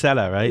stuff. the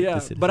silsila, right? Yeah,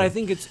 but I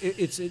think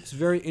it's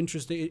very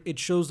interesting. It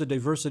shows the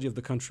diversity of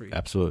the country.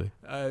 Absolutely.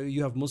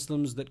 You have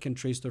Muslims that can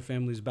trace their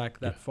families back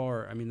that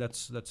far. I mean, that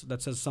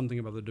says something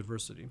about the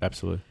diversity.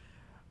 Absolutely.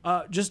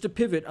 Just to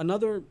pivot,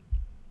 another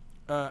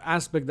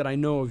aspect that I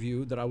know of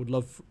you that I would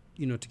love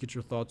to get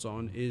your thoughts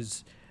on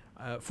is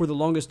for the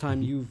longest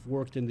time you've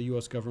worked in the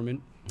U.S.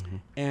 government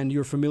and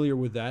you're familiar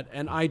with that.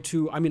 And I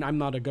too, I'm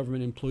not a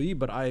government employee,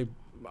 but I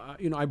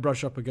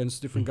brush up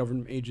against different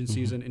government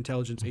agencies and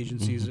intelligence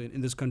agencies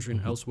in this country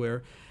and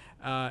elsewhere.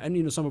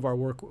 And some of our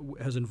work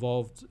has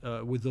involved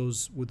with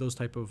those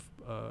type of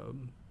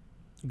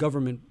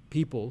government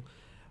people.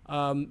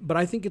 But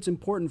I think it's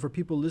important for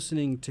people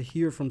listening to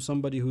hear from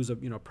somebody who's a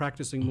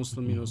practicing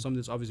Muslim, somebody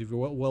that's obviously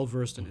well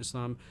versed in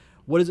Islam.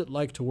 What is it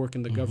like to work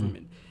in the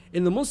government?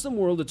 In the Muslim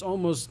world, it's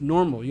almost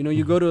normal.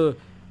 You go to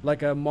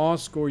like a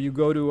mosque or you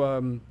go to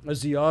a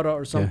ziyara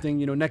or something,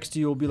 next to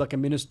you will be like a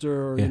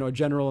minister or, Yeah. a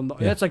general. And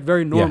Yeah. that's like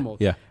very normal.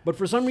 Yeah. But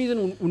for some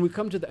reason, when we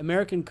come to the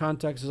American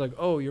context, it's like,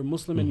 oh, you're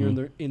Muslim and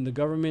you're in the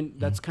government.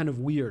 That's kind of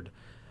weird.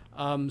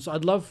 So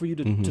I'd love for you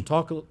to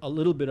talk a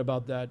little bit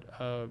about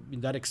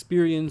that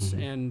experience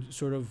and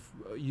sort of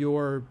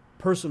your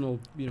personal,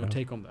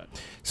 take on that.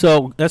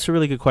 So that's a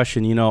really good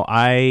question.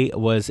 I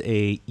was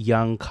a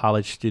young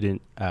college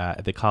student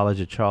at the College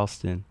of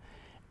Charleston,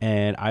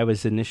 and I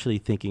was initially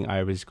thinking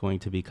I was going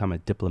to become a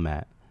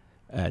diplomat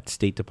at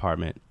State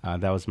Department.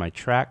 That was my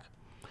track.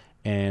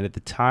 And at the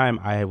time,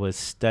 I was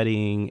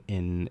studying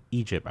in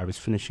Egypt. I was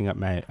finishing up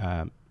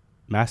my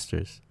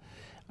master's,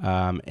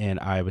 and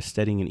I was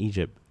studying in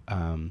Egypt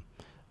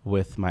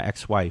with my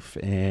ex-wife.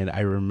 And I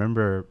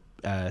remember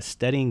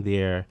studying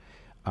there,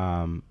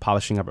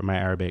 polishing up my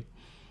Arabic,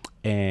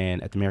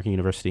 and at the American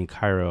University in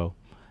Cairo.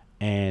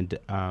 And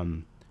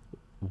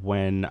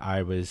when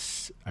I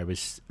was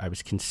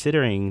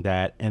considering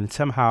that, and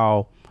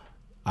somehow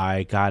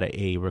I got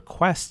a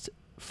request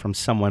from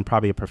someone,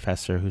 probably a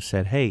professor, who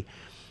said, "Hey,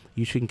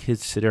 you should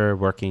consider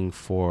working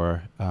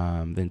for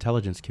the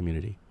intelligence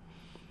community."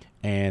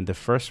 And the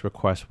first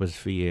request was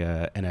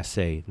via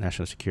NSA,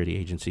 National Security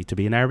Agency, to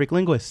be an Arabic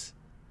linguist.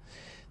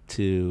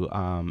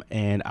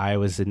 And I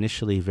was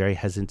initially very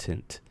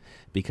hesitant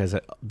because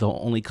the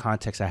only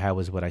context I had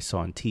was what I saw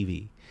on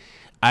TV.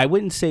 I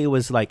wouldn't say it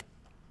was like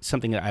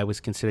something that I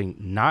was considering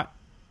not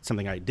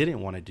something I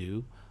didn't want to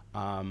do.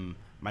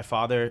 My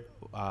father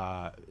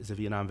is a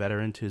Vietnam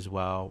veteran too as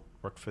well,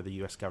 worked for the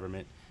U.S.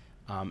 government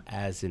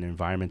as an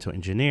environmental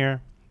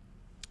engineer,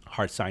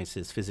 hard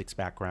sciences, physics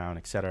background,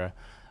 etc.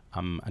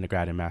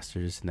 Undergrad and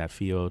master's in that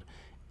field.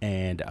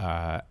 And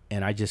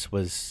I just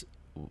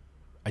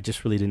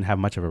really didn't have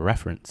much of a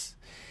reference.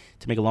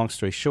 To make a long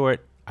story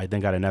short, I then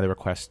got another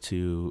request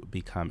to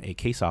become a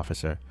case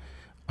officer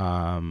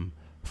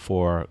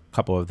for a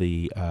couple of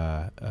the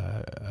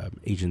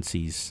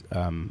agencies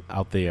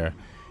out there.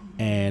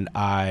 And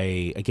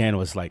I, again,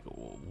 was like,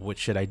 what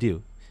should I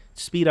do?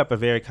 To speed up a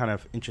very kind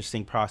of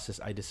interesting process,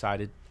 I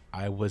decided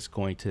I was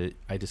going to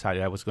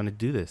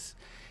do this.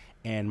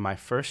 And my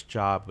first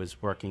job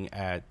was working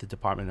at the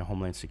Department of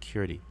Homeland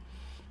Security,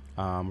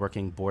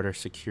 working border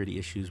security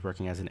issues,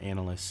 working as an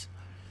analyst,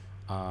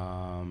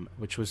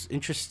 which was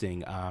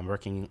interesting,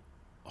 working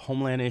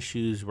homeland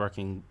issues,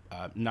 working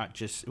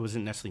it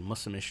wasn't necessarily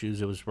Muslim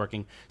issues, it was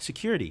working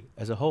security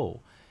as a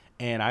whole.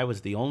 And I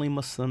was the only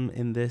Muslim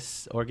in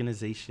this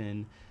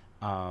organization.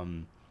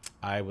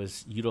 I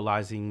was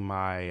utilizing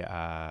my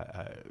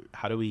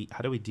how do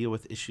we deal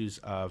with issues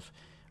of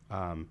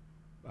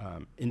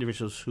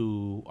individuals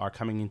who are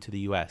coming into the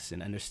U.S.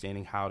 and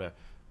understanding how to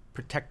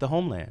protect the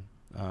homeland.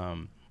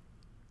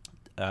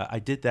 I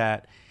did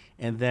that,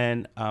 and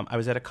then I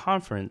was at a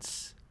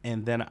conference,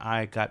 and then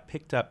I got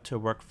picked up to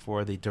work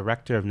for the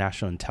Director of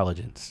National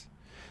Intelligence.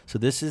 So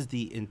this is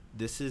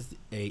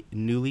a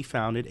newly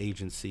founded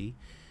agency.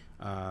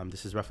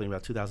 This is roughly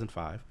about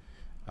 2005,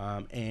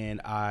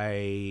 and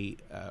I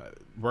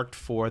worked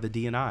for the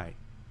DNI.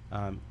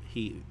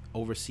 He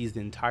oversees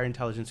the entire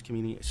intelligence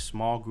community, a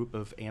small group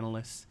of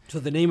analysts. So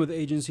the name of the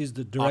agency is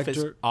the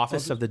Director?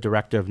 Office of the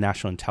Director of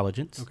National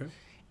Intelligence. Okay.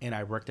 And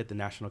I worked at the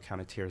National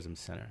Counterterrorism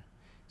Center.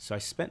 So I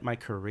spent my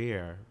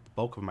career, the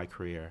bulk of my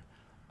career,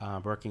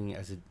 working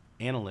as an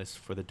analyst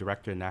for the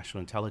Director of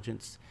National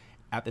Intelligence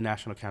at the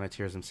National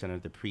Counterterrorism Center,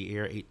 the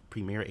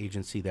premier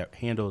agency that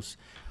handles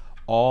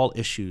all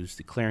issues,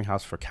 the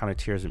clearinghouse for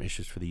counterterrorism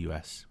issues for the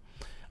U.S.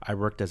 I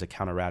worked as a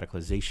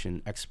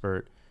counter-radicalization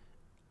expert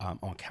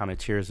on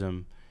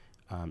counterterrorism,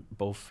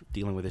 both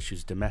dealing with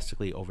issues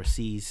domestically,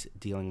 overseas,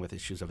 dealing with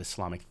issues of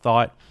Islamic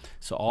thought.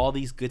 So all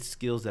these good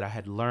skills that I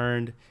had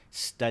learned,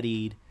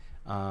 studied,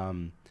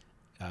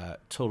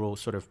 total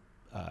sort of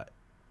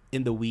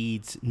in the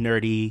weeds,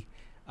 nerdy,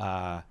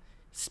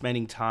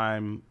 spending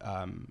time,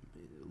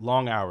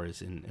 long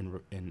hours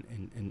in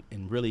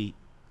really,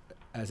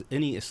 as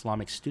any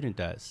Islamic student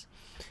does.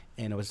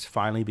 And it was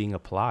finally being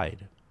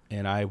applied.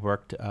 And I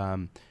worked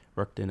in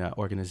an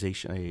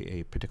organization,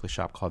 a particular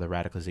shop called the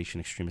Radicalization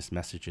Extremist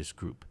Messages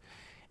Group.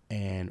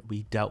 And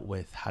we dealt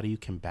with how do you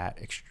combat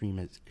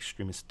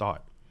extremist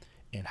thought,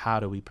 and how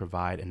do we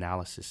provide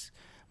analysis.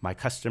 My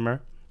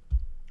customer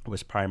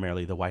was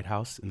primarily the White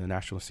House and the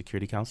National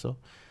Security Council.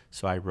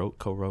 So I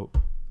co-wrote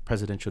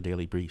presidential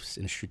daily briefs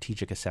and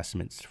strategic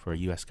assessments for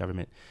U.S.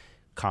 government,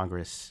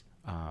 Congress,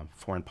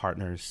 foreign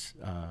partners,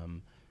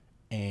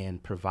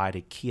 and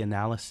provided key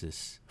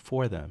analysis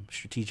for them,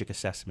 strategic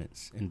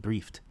assessments, and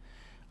briefed.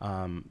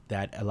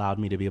 That allowed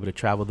me to be able to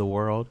travel the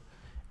world,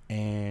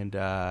 and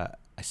I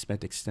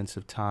spent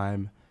extensive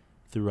time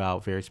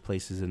throughout various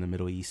places in the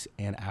Middle East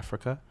and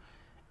Africa,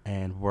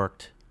 and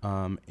worked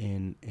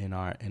in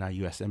our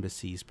U.S.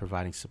 embassies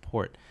providing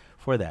support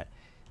for that.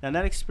 Now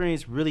that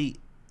experience really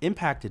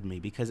impacted me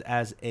because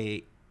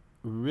it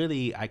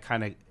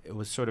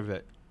was sort of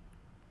a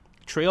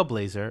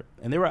trailblazer,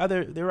 and there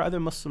were other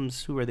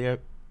Muslims who were there,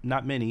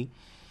 not many,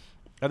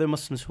 other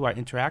Muslims who I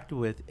interacted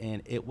with,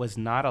 and it was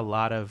not a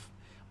lot of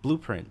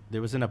blueprint.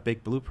 There wasn't a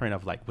big blueprint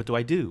of like, what do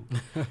I do?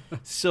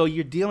 So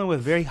you're dealing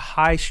with very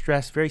high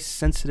stress, very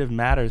sensitive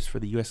matters for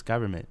the U.S.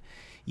 government.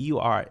 You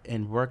are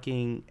in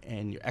working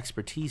and your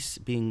expertise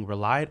being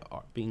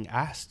being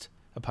asked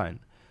upon,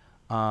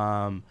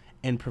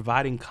 and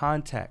providing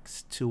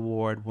context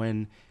toward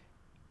when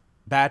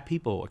bad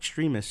people,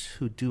 extremists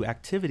who do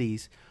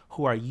activities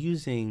who are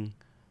using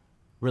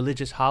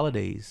religious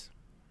holidays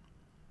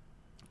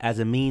as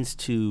a means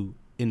to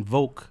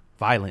invoke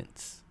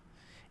violence,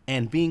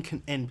 and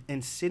being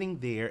and sitting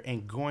there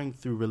and going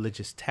through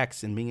religious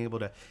texts and being able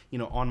to,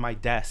 on my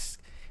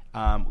desk,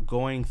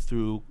 going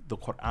through the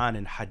Quran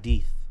and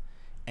Hadith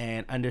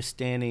and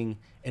understanding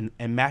and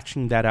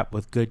matching that up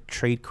with good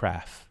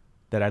tradecraft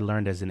that I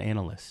learned as an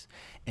analyst,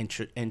 and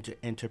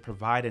to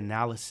provide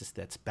analysis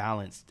that's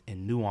balanced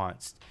and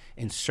nuanced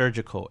and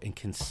surgical and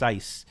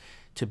concise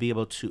to be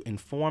able to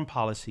inform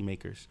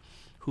policymakers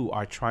who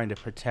are trying to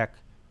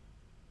protect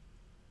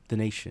the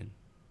nation.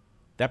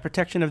 That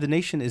protection of the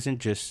nation isn't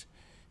just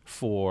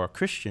for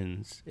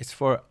Christians, it's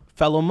for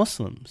fellow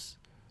Muslims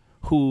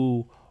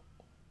who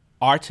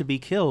are to be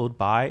killed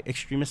by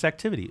extremist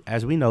activity.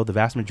 As we know, the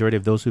vast majority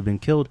of those who've been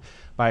killed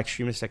by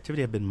extremist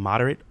activity have been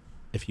moderate,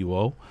 if you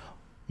will,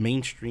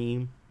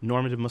 mainstream,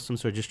 normative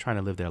Muslims who are just trying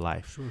to live their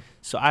life. Sure.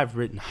 So I've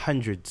written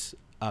hundreds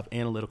of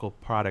analytical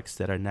products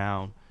that are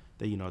now,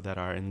 that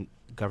are in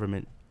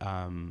government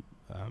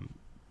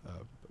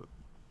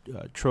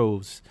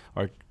troves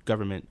or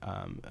government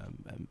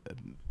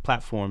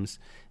platforms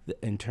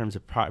in terms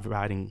of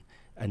providing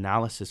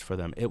analysis for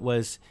them. I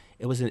was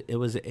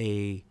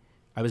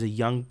a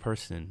young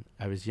person.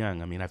 I was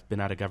young. I mean, I've been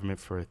out of government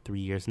for 3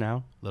 years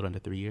now, a little under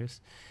 3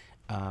 years.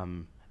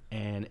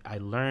 And I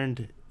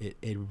learned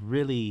it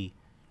really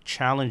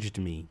challenged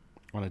me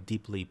on a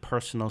deeply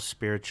personal,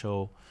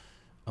 spiritual,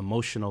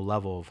 emotional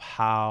level of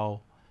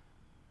how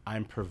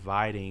I'm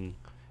providing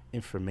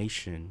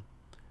information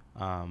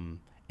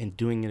and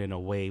doing it in a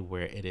way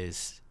where it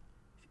is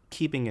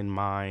keeping in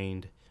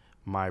mind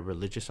my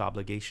religious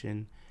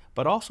obligation,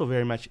 but also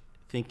very much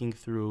thinking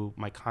through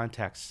my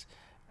context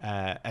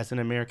as an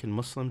American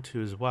Muslim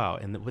too as well,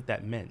 and what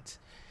that meant.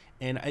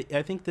 And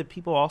I think that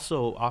people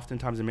also,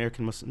 oftentimes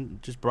American Muslim,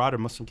 just broader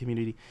Muslim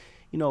community,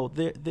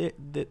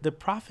 the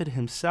Prophet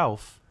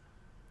himself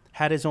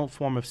had his own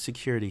form of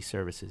security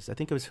services. I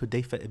think it was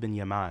Hudayfa ibn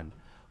Yaman,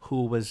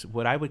 who was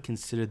what I would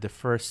consider the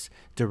first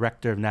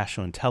director of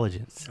national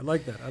intelligence. I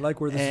like that. I like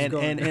where this is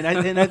going. And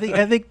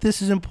I think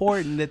this is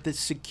important, that the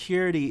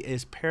security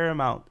is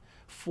paramount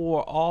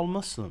for all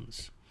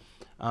Muslims.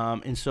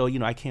 And so,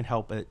 I can't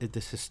help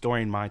this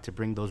historian mind to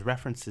bring those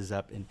references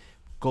up and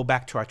go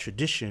back to our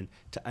tradition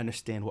to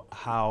understand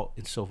how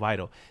it's so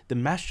vital. The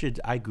masjids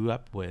I grew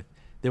up with,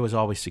 there was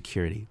always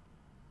security.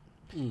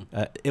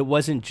 It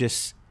wasn't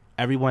just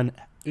everyone...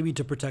 Maybe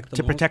to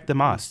protect the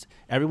mosque.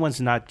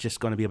 Everyone's not just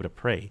going to be able to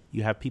pray.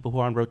 You have people who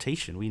are on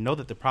rotation. We know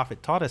that the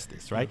Prophet taught us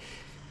this, right?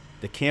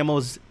 The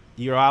camels,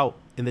 you're out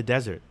in the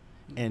desert,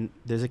 and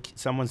there's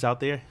someone's out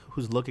there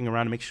who's looking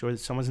around to make sure that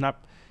someone's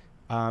not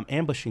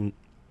ambushing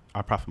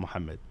our Prophet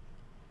Muhammad.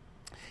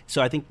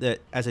 So I think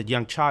that as a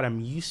young child, I'm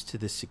used to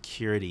the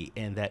security,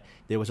 and that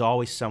there was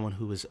always someone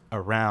who was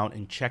around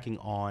and checking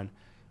on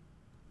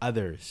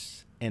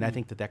others. And I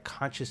think that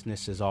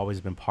consciousness has always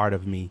been part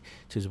of me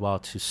as well,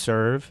 to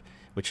serve,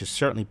 which is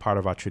certainly part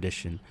of our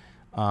tradition,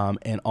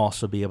 and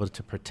also be able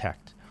to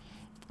protect.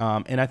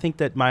 And I think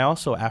that my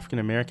also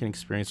African-American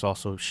experience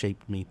also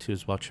shaped me too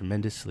as well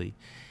tremendously.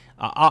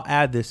 I'll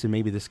add this, and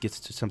maybe this gets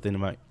to something that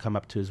might come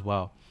up too as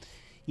well.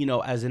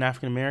 As an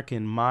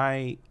African-American,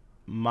 my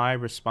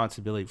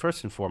responsibility,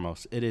 first and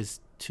foremost, it is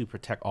to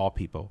protect all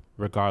people,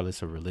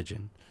 regardless of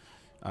religion.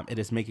 It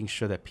is making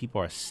sure that people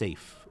are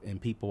safe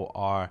and people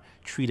are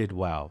treated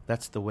well.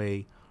 That's the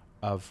way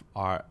of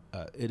our.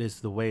 It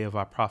is the way of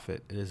our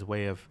Prophet. It is the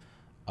way of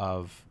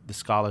the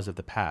scholars of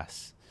the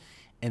past.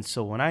 And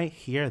so when I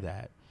hear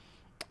that,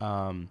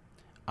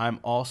 I'm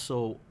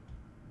also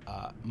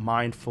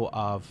mindful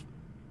of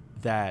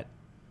that.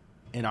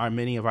 In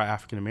many of our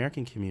African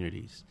American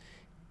communities,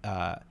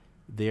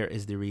 there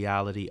is the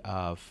reality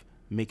of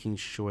making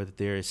sure that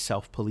there is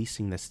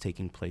self-policing that's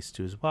taking place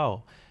too as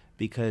well,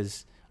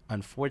 because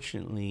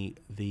unfortunately,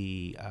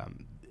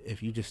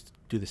 if you just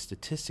do the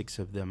statistics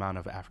of the amount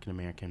of African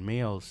American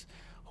males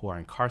who are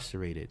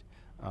incarcerated,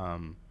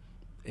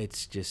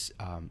 it's just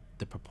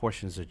the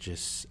proportions are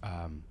just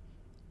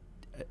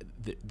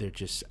they're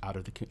just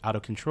out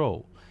of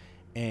control.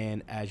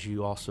 And as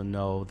you also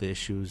know, the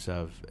issues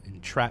of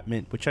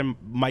entrapment, which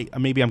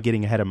maybe I'm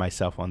getting ahead of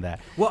myself on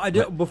that. Well,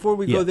 before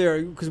we go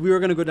there, because we were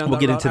going to go down. We'll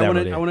get into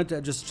that. I wanted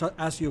to just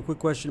ask you a quick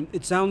question.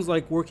 It sounds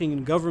like working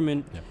in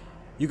government,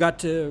 you got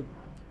to,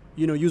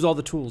 use all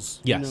the tools.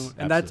 Yes,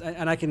 and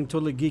I can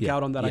totally geek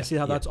out on that. I see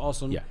how that's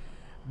awesome. Yeah.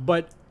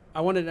 But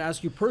I wanted to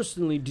ask you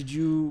personally, did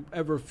you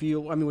ever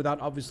feel, without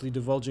obviously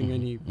divulging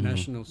any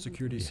national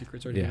security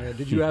secrets or anything like that,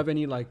 did you have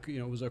any,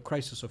 was a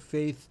crisis of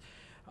faith?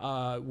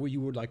 Where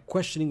you were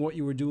questioning what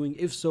you were doing?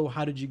 If so,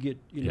 how did you get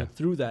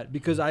through that?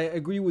 Because I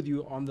agree with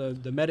you on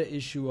the meta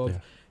issue of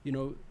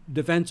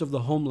defense of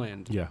the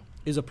homeland. Yeah.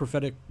 is a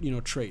prophetic,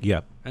 trait.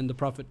 Yep. And the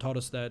Prophet taught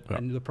us that. Yep.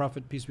 And the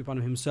Prophet, peace be upon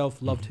him,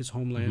 himself loved his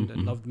homeland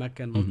and loved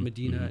Mecca and loved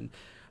Medina. And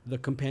the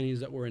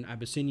companions that were in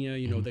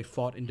Abyssinia, they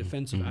fought in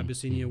defense of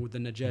Abyssinia with the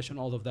Najash and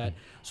all of that.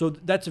 So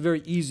that's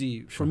very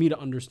easy for me to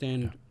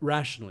understand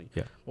rationally.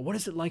 Yeah. But what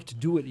is it like to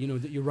do it?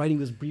 That you're writing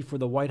this brief for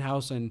the White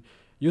House and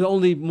you're the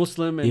only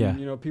Muslim,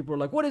 and people are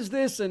like, "What is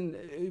this?" And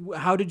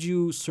how did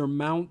you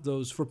surmount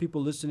those? For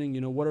people listening,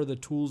 what are the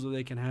tools that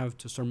they can have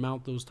to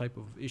surmount those type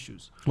of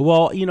issues?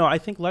 Well, I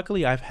think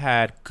luckily I've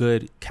had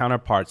good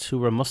counterparts who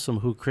were Muslim,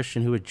 who were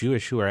Christian, who were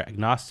Jewish, who were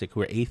agnostic, who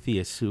were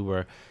atheists, who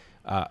were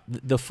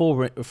the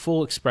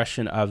full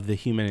expression of the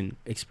human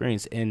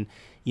experience. And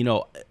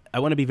I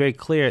want to be very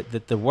clear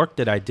that the work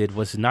that I did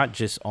was not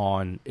just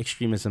on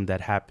extremism that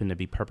happened to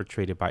be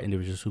perpetrated by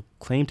individuals who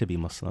claim to be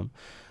Muslim.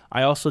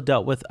 I also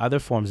dealt with other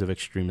forms of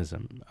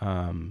extremism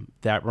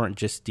that weren't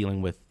just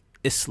dealing with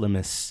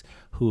Islamists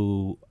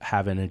who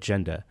have an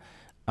agenda.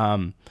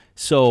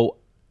 So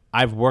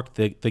I've worked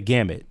the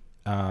gamut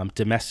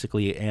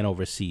domestically and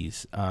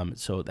overseas.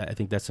 So I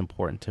think that's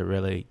important to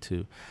relate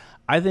to.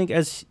 I think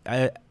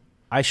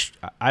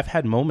I've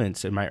had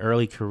moments in my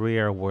early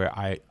career where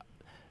I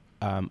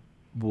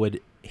would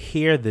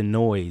hear the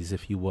noise,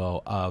 if you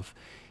will, of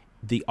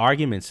the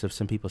arguments of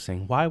some people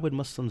saying, why would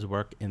Muslims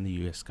work in the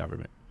U.S.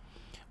 government?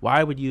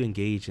 Why would you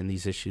engage in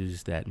these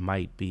issues that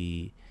might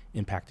be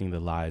impacting the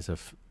lives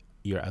of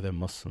your other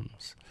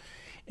Muslims?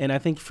 And I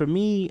think for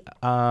me,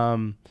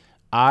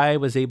 I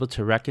was able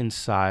to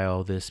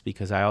reconcile this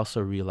because I also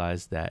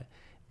realized that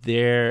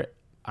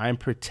I'm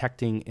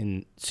protecting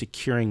and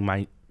securing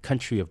my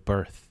country of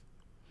birth.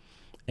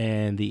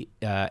 And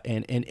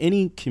and in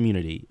any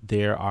community,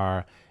 there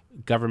are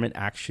government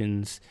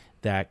actions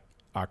that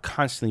are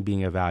constantly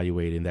being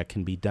evaluated and that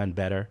can be done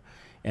better.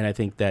 And I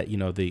think that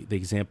the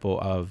example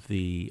of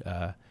the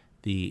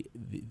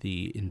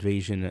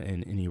invasion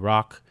in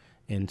Iraq,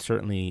 and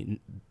certainly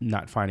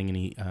not finding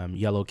any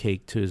yellow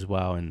cake too as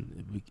well.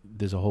 And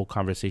there's a whole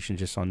conversation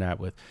just on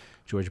that with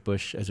George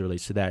Bush as it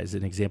relates to that, is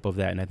an example of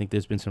that. And I think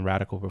there's been some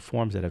radical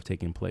reforms that have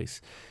taken place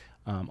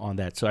on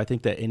that. So I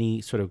think that any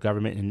sort of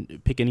government,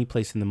 and pick any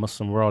place in the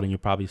Muslim world, and you'll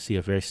probably see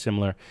a very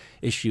similar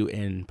issue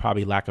and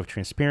probably lack of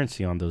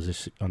transparency on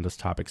those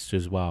topics too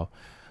as well.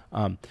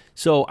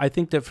 So I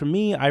think that for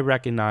me, I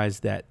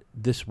recognized that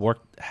this work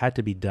had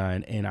to be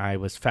done, and I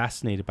was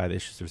fascinated by the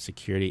issues of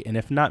security. And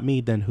if not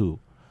me, then who?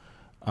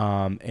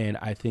 And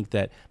I think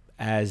that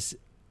as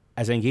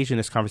I engaged in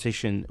this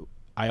conversation,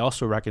 I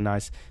also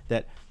recognized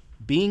that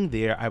being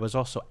there, I was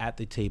also at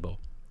the table.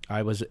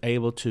 I was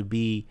able to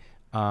be,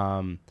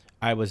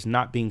 I was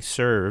not being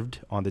served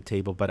on the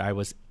table, but I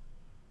was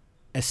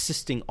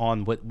assisting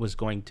on what was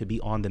going to be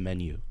on the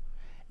menu.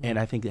 And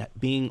I think that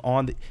being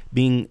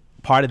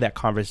part of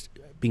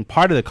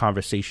the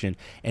conversation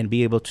and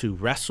be able to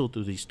wrestle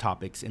through these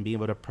topics and be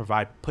able to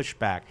provide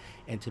pushback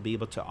and to be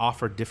able to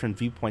offer different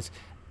viewpoints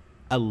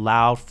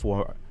allowed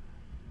for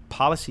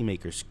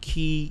policymakers,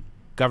 key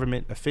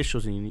government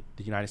officials in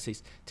the United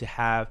States to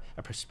have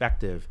a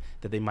perspective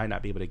that they might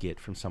not be able to get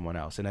from someone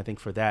else. And I think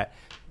for that,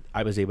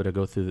 I was able to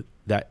go through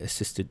that,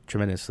 assisted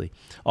tremendously.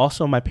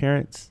 Also, my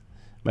parents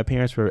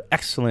were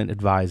excellent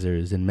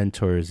advisors and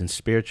mentors and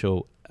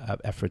spiritual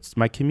efforts.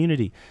 My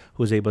community,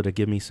 who was able to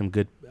give me some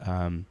good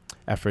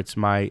efforts.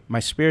 My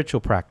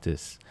spiritual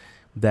practice,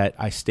 that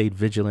I stayed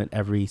vigilant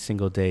every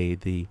single day.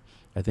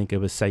 I think it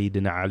was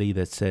Sayyidina Ali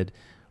that said,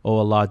 "Oh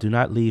Allah, do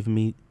not leave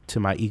me to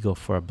my ego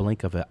for a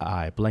blink of an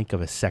eye, blink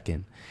of a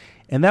second."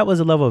 And that was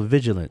a level of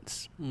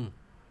vigilance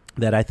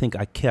that I think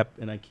I kept,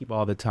 and I keep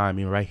all the time.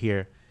 Right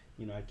here,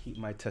 I keep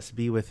my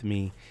tasbih with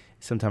me.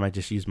 Sometimes I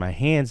just use my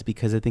hands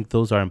because I think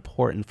those are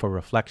important for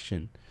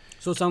reflection.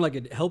 So it sounded like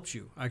it helped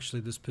you,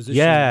 actually, this position.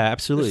 Yeah,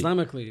 absolutely.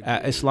 Islamically.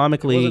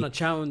 Islamically. It wasn't a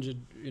challenge,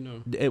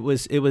 It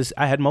was,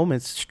 I had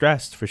moments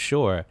stressed for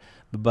sure,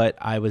 but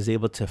I was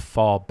able to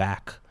fall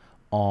back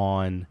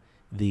on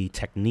the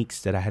techniques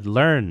that I had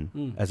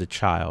learned as a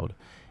child.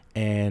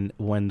 And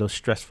when those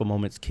stressful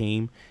moments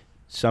came,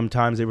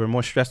 sometimes they were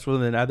more stressful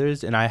than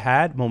others. And I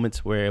had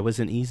moments where it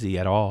wasn't easy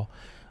at all,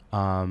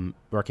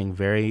 working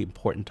very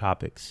important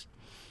topics.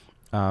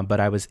 But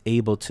I was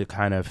able to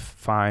kind of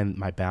find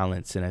my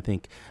balance. And I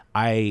think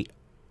I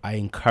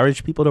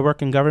encourage people to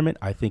work in government.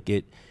 I think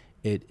it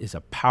is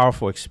a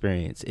powerful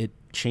experience. It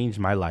changed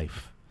my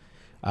life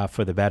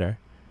for the better.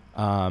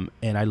 And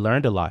I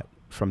learned a lot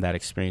from that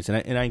experience.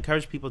 And I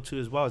encourage people too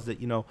as well, is that,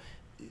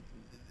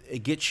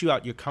 it gets you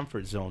out your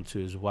comfort zone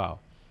too as well.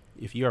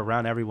 If you're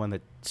around everyone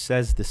that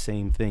says the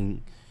same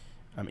thing,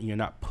 you're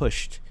not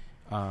pushed,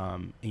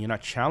 and you're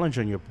not challenged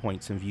on your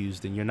points and views,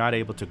 then you're not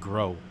able to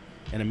grow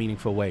in a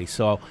meaningful way.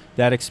 So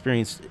that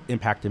experience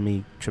impacted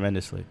me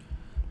tremendously.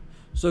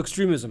 So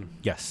extremism.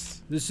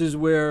 Yes. This is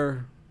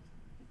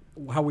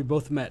how we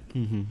both met.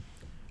 Mm-hmm.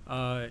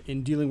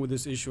 in dealing with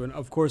this issue. And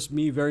of course,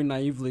 me very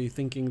naively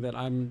thinking that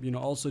I'm,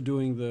 also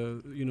doing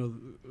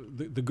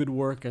the good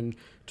work, and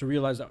to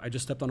realize that I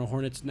just stepped on a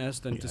hornet's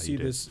nest, and to see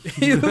this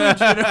huge,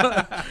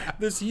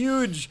 this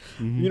huge,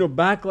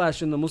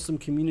 backlash in the Muslim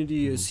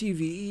community,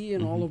 CVE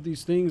and all of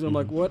these things. I'm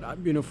like, what?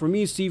 For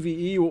me,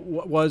 CVE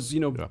was,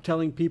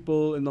 telling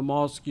people in the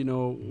mosque,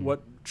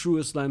 what true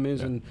Islam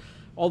is, and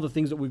all the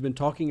things that we've been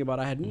talking about.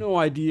 I had no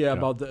idea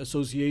about the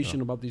association,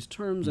 about these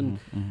terms and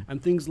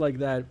things like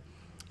that.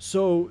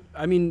 So,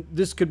 I mean,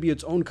 this could be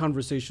its own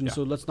conversation,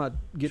 so let's not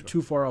get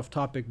too far off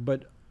topic.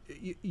 But,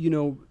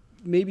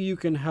 maybe you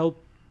can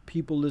help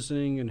people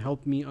listening and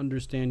help me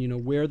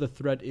understand, where the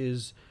threat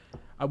is.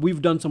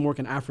 We've done some work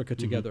in Africa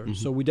together,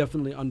 so we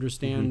definitely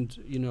understand,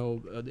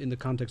 in the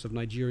context of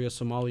Nigeria,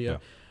 Somalia,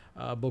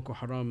 Boko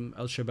Haram,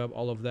 Al-Shabaab,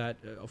 all of that.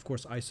 Of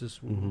course, ISIS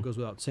goes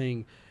without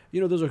saying.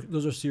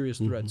 Those are serious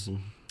threats.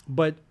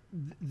 But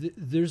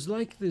there's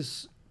like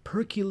this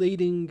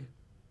percolating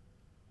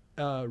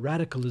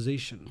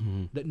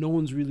radicalization that no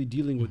one's really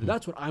dealing with.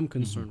 That's what I'm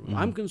concerned with.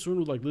 I'm concerned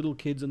with like little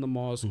kids in the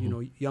mosque,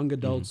 young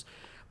adults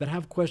that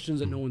have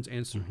questions that no one's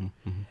answering.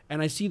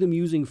 And I see them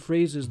using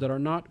phrases that are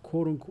not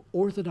quote unquote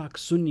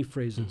orthodox Sunni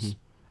phrases.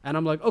 And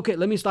I'm like, okay,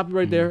 let me stop you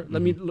right there.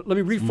 Let me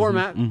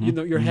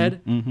reformat your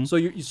head so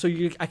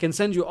I can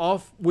send you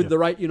off with the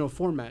right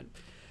format.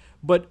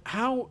 But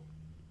how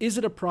is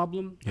it a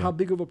problem? How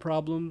big of a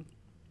problem?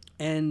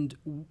 And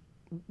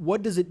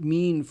what does it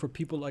mean for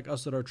people like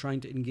us that are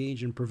trying to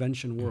engage in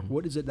prevention work?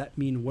 What does that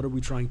mean? What are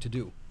we trying to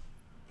do?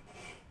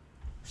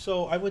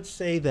 So I would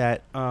say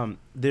that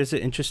there's an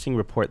interesting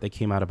report that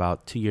came out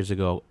about 2 years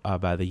ago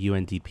by the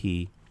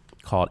UNDP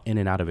called In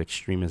and Out of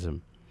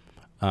Extremism.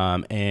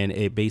 And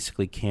it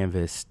basically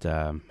canvassed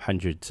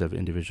hundreds of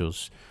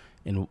individuals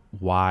and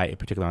why,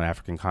 particularly on the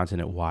African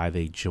continent, why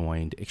they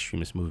joined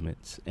extremist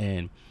movements.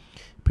 And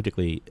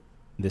particularly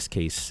in this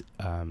case,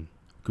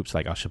 groups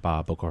like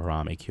Al-Shabaab, Boko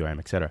Haram, AQIM,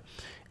 etc.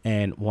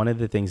 And one of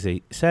the things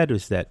they said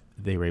was that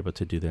they were able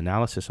to do the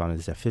analysis on it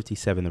is that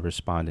 57 of the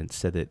respondents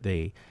said that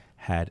they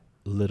had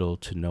little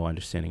to no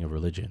understanding of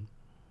religion.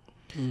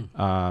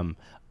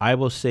 I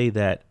will say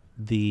that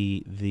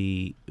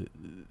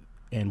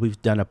and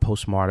we've done a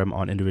postmortem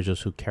on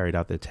individuals who carried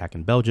out the attack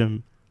in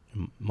Belgium,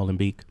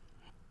 Molenbeek.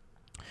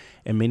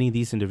 And many of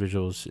these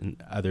individuals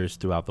and others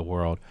throughout the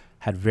world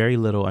had very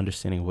little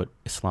understanding of what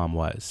Islam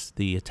was.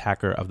 The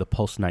attacker of the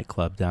Pulse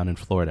nightclub down in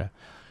Florida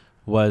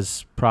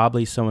was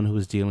probably someone who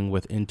was dealing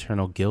with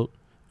internal guilt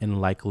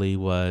and likely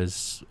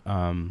was,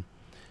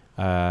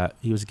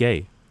 he was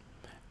gay.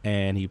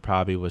 And he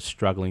probably was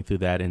struggling through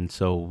that. And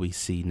so we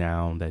see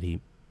now that he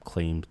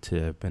claimed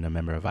to have been a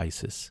member of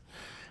ISIS.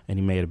 And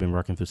he may have been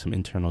working through some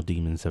internal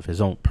demons of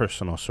his own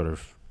personal sort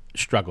of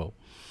struggle.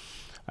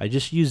 I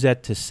just use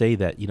that to say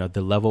that,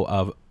 the level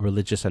of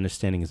religious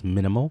understanding is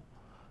minimal.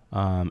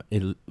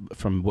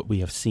 From what we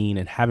have seen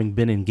and having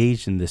been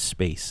engaged in this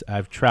space.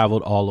 I've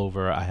traveled all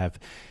over. I have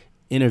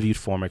interviewed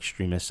former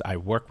extremists. I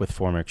work with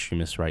former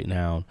extremists right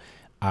now.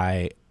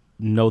 I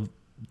know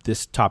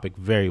this topic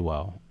very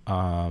well.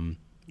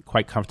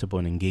 Quite comfortable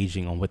in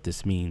engaging on what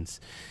this means.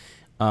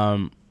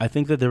 I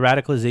think that the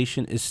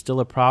radicalization is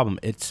still a problem.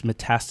 It's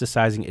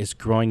metastasizing, it's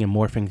growing and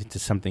morphing into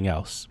something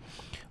else.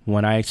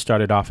 When I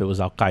started off, it was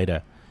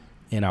Al-Qaeda.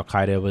 And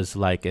Al-Qaeda was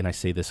like, and I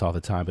say this all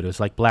the time, but it was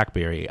like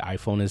BlackBerry.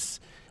 ISIS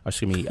is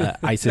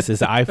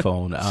the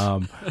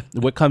iPhone.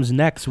 What comes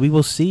next, we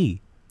will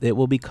see. It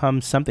will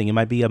become something. It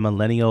might be a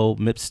millennial,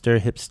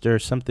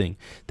 hipster, something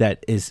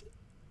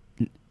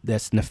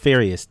that's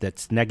nefarious,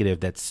 that's negative,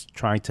 that's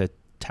trying to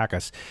attack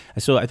us.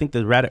 And so I think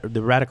the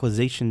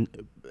radicalization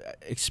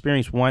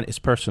experience, one, is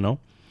personal.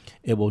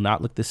 It will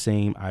not look the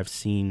same. I've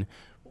seen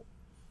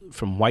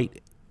from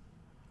white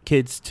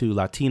kids to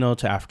Latino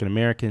to African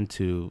American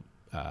to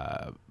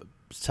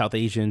South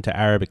Asian to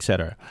Arab,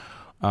 etc.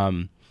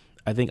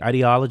 I think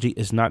ideology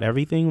is not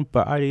everything,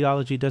 but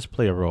ideology does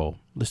play a role.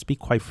 Let's be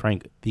quite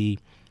frank. And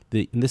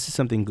this is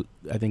something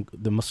I think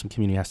the Muslim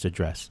community has to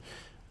address.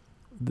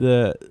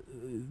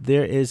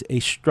 There is a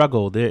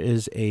struggle. There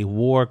is a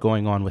war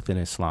going on within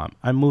Islam.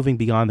 I'm moving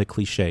beyond the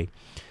cliche.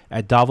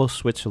 At Davos,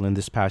 Switzerland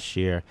this past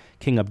year,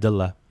 King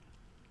Abdullah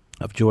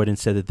of Jordan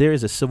said that there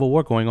is a civil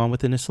war going on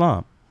within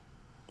Islam.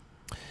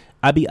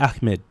 Abiy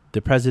Ahmed,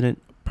 the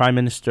prime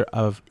minister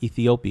of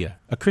Ethiopia,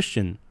 a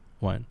Christian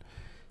one,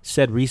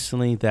 said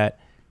recently that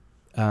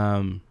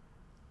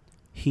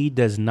he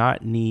does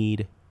not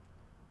need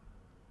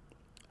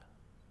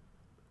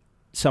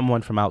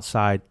someone from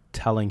outside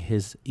telling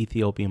his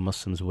Ethiopian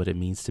Muslims what it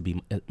means to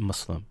be a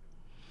Muslim.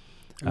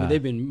 I mean,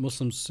 they've been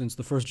Muslims since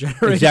the first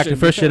generation. Exactly,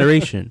 first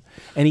generation.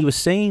 And he was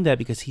saying that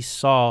because he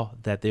saw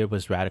that there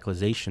was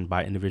radicalization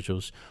by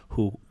individuals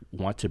who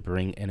want to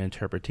bring an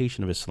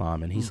interpretation of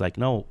Islam. And he's like,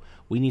 no,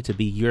 we need to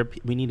be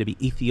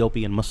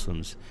Ethiopian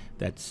Muslims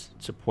that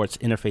supports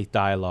interfaith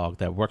dialogue,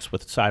 that works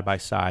with side by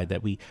side,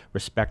 that we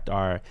respect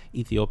our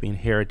Ethiopian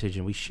heritage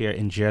and we share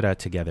injera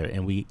together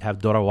and we have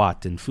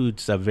dorawat and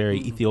foods are very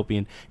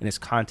Ethiopian in its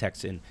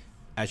context. And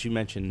as you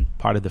mentioned,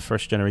 part of the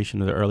first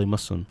generation of the early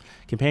Muslim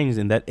companions,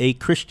 in that a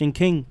Christian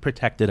king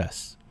protected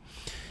us.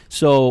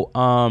 So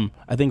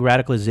I think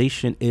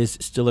radicalization is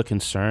still a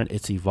concern.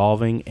 It's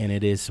evolving, and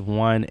it is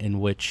one in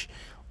which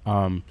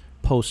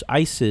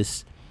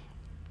post-ISIS,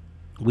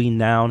 we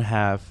now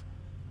have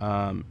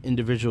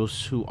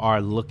individuals who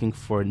are looking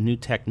for new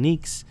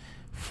techniques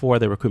for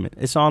the recruitment.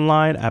 It's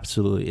online,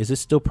 absolutely. Is it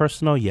still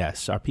personal?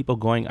 Yes. Are people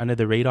going under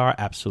the radar?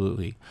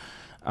 Absolutely.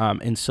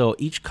 And so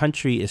each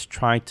country is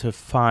trying to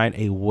find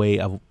a way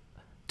of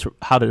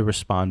how to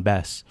respond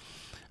best.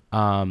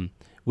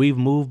 We've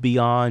moved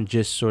beyond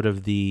just sort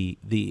of the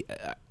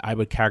I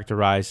would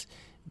characterize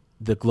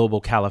the global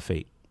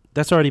caliphate.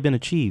 That's already been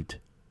achieved.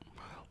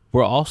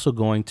 We're also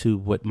going to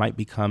what might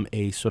become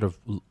a sort of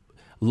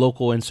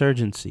local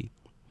insurgency.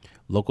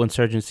 Local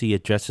insurgency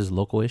addresses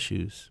local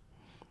issues.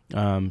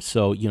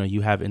 So,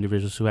 you have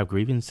individuals who have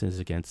grievances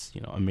against,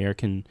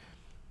 American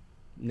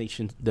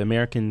nation, the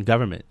American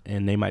government,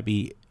 and they might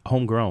be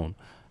homegrown.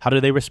 How do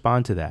they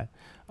respond to that?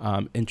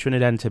 In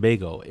Trinidad and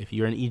Tobago, if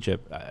you're in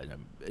Egypt,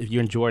 if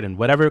you're in Jordan,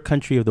 whatever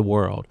country of the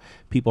world,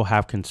 people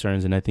have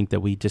concerns. And I think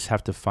that we just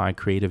have to find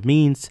creative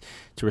means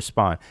to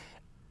respond.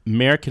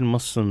 American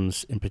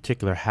Muslims in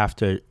particular have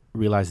to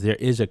realize there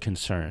is a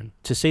concern.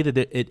 To say that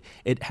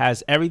it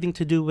has everything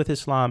to do with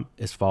Islam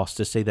is false.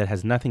 To say that it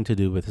has nothing to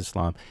do with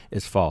Islam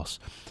is false.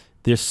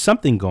 There's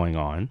something going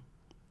on.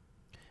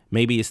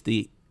 Maybe it's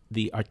the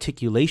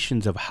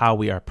articulations of how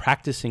we are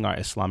practicing our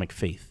Islamic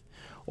faith,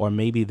 or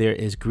maybe there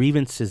is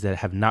grievances that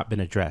have not been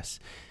addressed.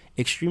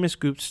 Extremist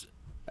groups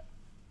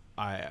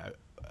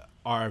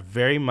are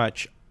very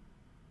much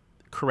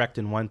correct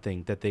in one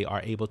thing, that they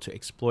are able to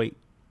exploit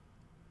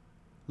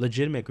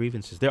legitimate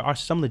grievances. There are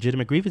some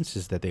legitimate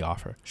grievances that they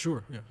offer.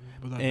 Sure,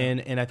 yeah.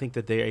 And I think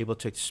that they are able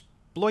to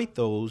exploit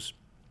those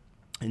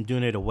and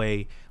doing it in a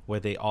way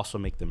where they also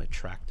make them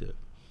attractive.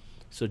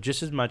 So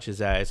just as much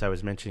as I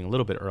was mentioning a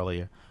little bit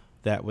earlier,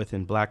 that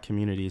within black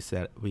communities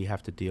that we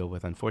have to deal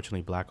with,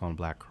 unfortunately, black on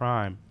black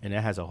crime, and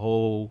it has a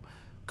whole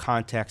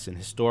context and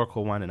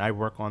historical one, and I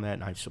work on that,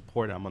 and I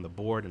support it. I'm on the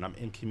board, and I'm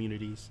in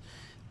communities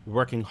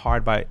working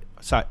hard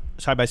side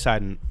by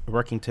side and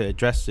working to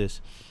address this.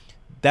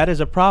 That is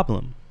a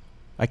problem.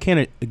 I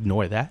can't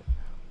ignore that.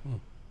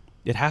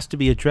 It has to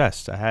be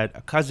addressed. I had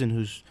a cousin who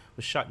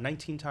was shot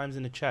 19 times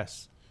in the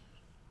chest,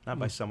 not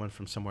by someone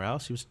from somewhere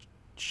else. He was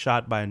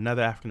shot by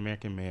another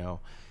African-American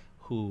male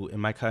who, in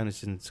my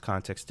cousin's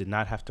context, did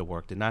not have to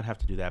work, did not have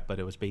to do that, but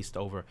it was based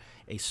over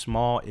a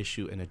small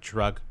issue and a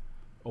drug,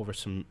 over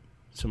some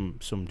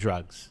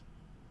drugs.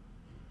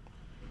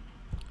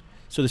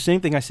 So the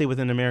same thing I say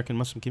within the American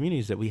Muslim community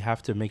is that we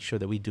have to make sure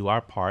that we do our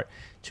part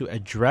to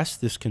address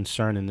this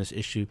concern and this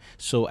issue,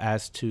 so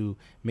as to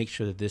make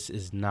sure that this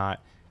is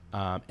not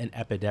an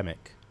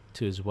epidemic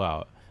too as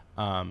well.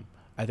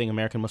 I think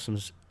American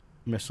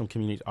Muslim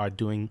communities are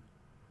doing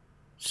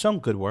some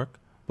good work,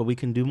 but we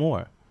can do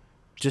more.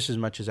 Just as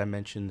much as I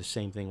mentioned the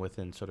same thing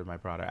within sort of my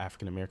broader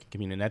African American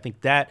community. And I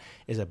think that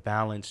is a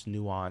balanced,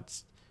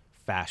 nuanced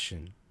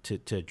fashion to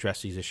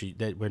address these issues,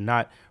 that we're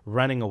not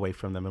running away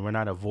from them and we're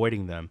not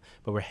avoiding them,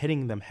 but we're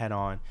hitting them head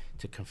on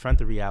to confront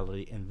the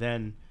reality, and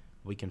then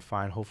we can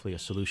find hopefully a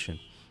solution.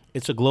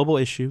 It's a global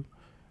issue,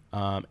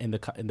 and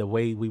the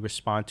way we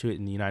respond to it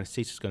in the United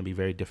States is going to be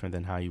very different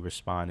than how you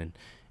respond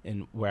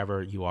in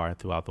wherever you are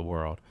throughout the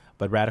world.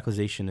 But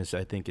radicalization is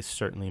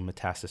certainly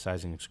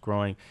metastasizing. It's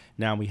growing.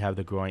 Now we have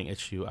the growing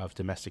issue of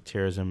domestic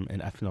terrorism and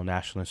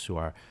ethno-nationalists who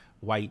are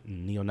white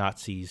and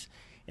neo-Nazis.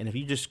 And if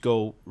you just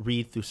go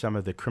read through some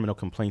of the criminal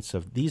complaints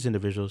of these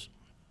individuals,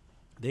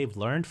 they've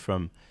learned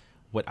from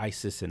what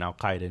ISIS and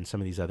Al-Qaeda and some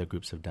of these other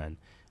groups have done.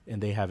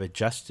 And they have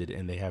adjusted,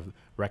 and they have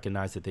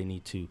recognized that they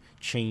need to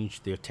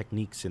change their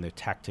techniques and their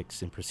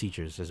tactics and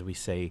procedures, as we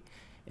say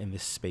in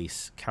this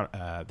space,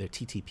 their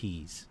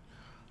TTPs.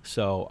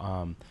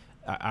 So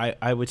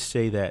I would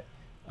say that...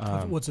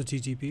 what's a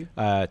TTP?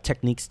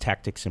 Techniques,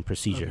 tactics, and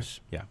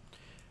procedures. Okay. Yeah.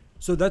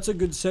 So that's a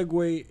good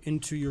segue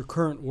into your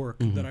current work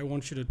that I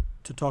want you to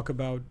talk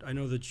about. I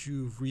know that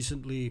you've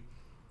recently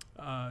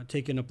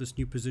taken up this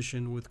new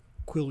position with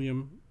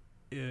Quilliam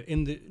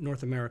in the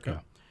North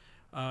America,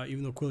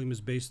 even though Quilliam is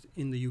based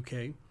in the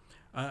UK.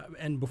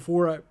 And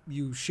before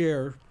you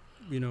share,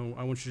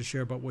 I want you to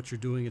share about what you're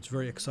doing. It's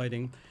very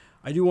exciting.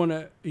 I do want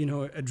to,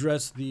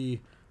 address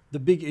the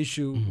big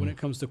issue when it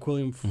comes to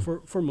Quilliam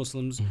for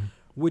Muslims,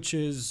 which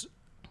is,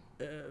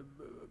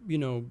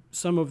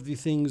 some of the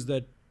things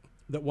that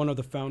one of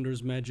the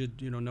founders, Majid,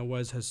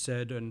 Nawaz, has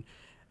said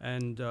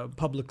and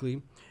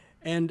publicly.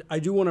 And I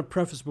do want to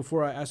preface,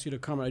 before I ask you to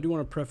comment, I do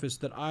want to preface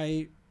that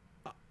I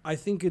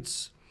think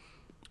it's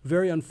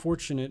very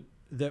unfortunate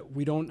that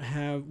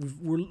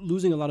we're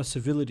losing a lot of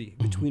civility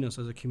between us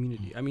as a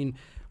community. I mean,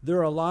 there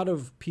are a lot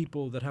of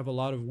people that have a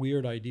lot of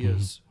weird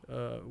ideas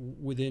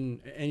within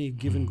any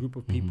given group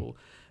of people.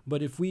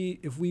 But if we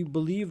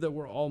believe that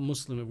we're all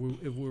Muslim,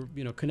 if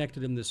we're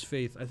connected in this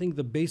faith, I think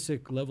the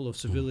basic level of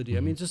civility, I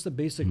mean, just the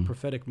basic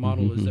prophetic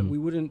model is that we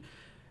wouldn't,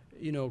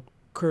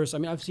 curse. I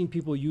mean, I've seen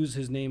people use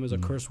his name as a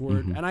curse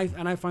word, and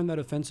I find that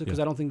offensive because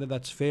I don't think that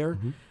that's fair.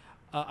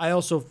 I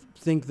also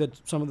think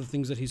that some of the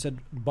things that he said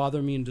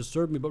bother me and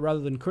disturb me, but rather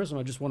than curse him,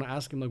 I just want to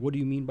ask him, like, what do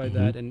you mean by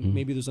that? And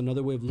maybe there's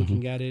another way of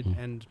looking at it.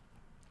 And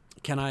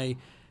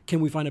can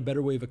we find a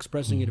better way of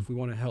expressing it if we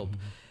want to help?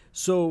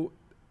 So,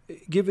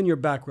 given your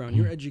background,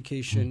 your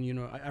education,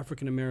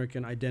 African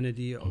American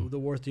identity, the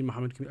Worthy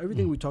Muhammad community,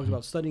 everything we talked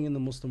about, studying in the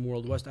Muslim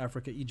world, West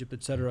Africa, Egypt,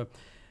 etc.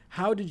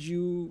 How did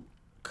you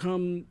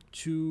come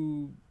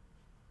to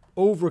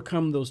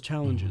overcome those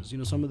challenges?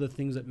 Some of the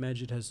things that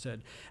Majid has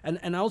said.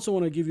 And I also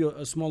want to give you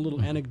a small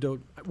little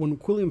anecdote. When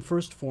Quilliam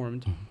first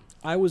formed,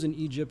 I was in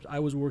Egypt. I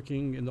was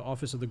working in the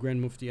office of the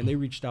Grand Mufti, and they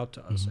reached out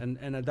to us.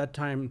 And at that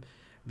time,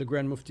 the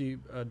Grand Mufti,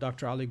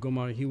 Dr. Ali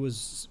Gomar, he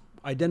was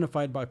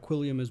identified by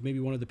Quilliam as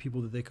maybe one of the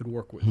people that they could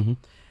work with.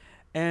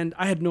 And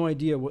I had no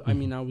idea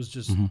I was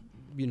just,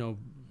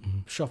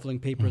 shuffling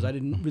papers. I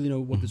didn't really know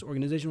what this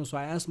organization was. So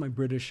I asked my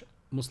British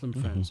Muslim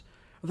friends.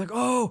 I was like,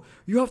 oh,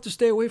 you have to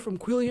stay away from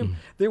Quilliam.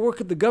 They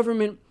work at the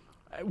government.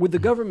 With the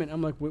government,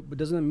 I'm like, but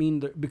doesn't that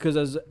mean that, because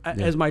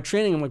as my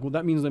training, I'm like, well,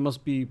 that means they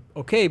must be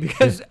okay,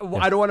 because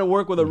I don't want to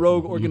work with a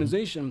rogue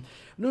organization.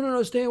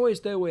 No, stay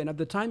away. And at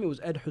the time, it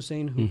was Ed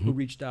Hussein who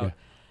reached out.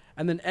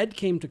 And then Ed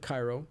came to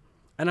Cairo,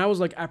 and I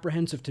was like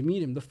apprehensive to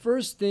meet him. The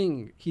first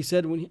thing he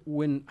said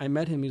when I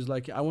met him, he's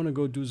like, I want to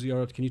go do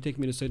ziyarat. Can you take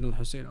me to Sayyidina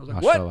al-Hussein? I was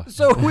like, what?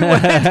 So we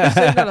went to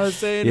Sayyidina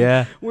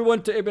al-Hussein. We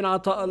went to Ibn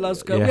Ata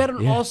al-Laska. We had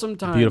an awesome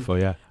time. Beautiful,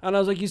 yeah. And I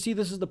was like, you see,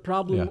 this is the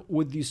problem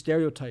with these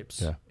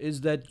stereotypes,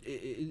 is that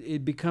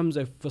it becomes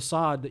a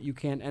facade that you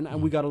can't,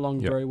 and we got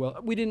along very well.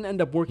 We didn't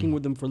end up working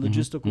with them for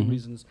logistical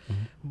reasons.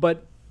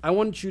 But I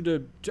want you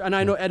to and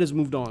I know Ed has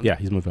moved on. Yeah,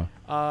 he's moved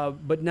on.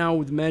 But now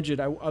with Majid,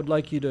 I'd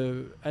like you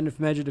to, and if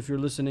Majid, if you're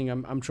listening,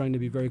 I'm trying to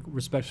be very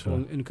respectful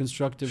and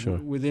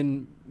constructive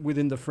within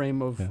the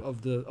frame of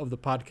the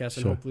podcast,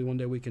 and hopefully one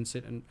day we can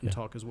sit and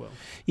talk as well.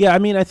 Yeah, I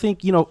mean, I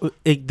think,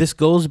 this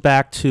goes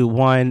back to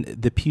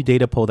the Pew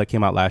data poll that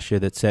came out last year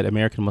that said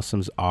American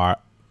Muslims are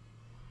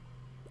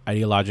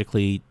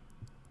ideologically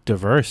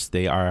diverse.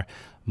 They are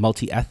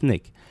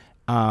multi-ethnic.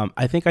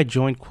 I think I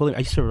joined Quilliam. I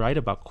used to write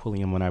about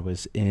Quilliam when I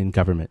was in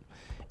government.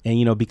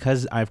 And,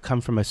 because I've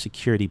come from a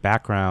security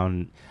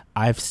background,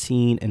 I've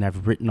seen and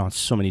I've written on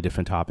so many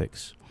different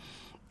topics.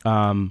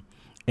 And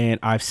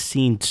I've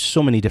seen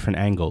so many different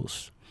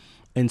angles.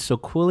 And so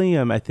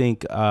Quilliam, I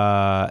think,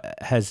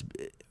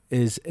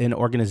 is an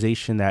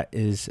organization that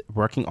is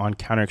working on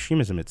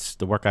counter-extremism. It's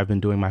the work I've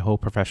been doing my whole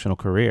professional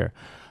career.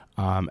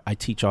 I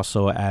teach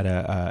also at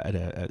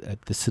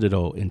the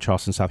Citadel in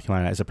Charleston, South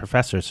Carolina, as a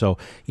professor. So,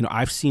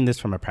 I've seen this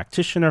from a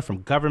practitioner,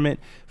 from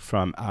government,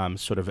 from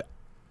sort of,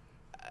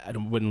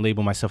 wouldn't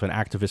label myself an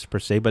activist per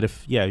se, but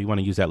if you want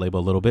to use that label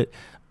a little bit,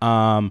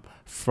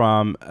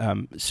 from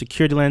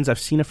security lens, I've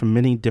seen it from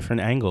many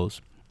different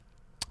angles.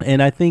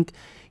 And I think,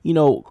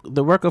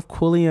 the work of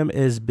Quilliam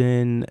has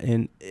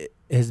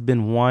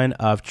been one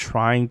of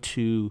trying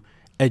to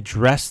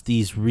address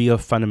these real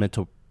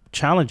fundamental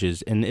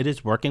challenges, and it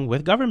is working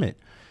with government.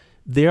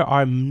 There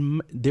are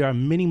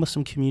many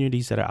Muslim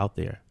communities that are out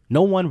there.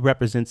 No one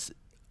represents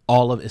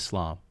all of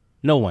Islam.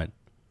 No one.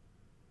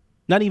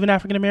 Not even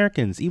African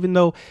Americans, even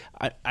though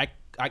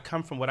I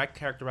come from what I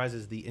characterize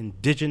as the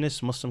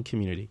indigenous Muslim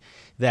community,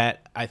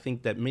 that I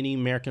think that many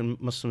American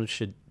Muslims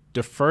should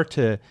defer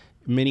to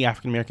many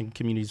African American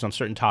communities on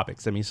certain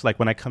topics. I mean, it's like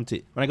when I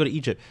go to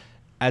Egypt,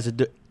 as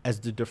the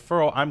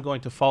deferral, I'm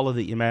going to follow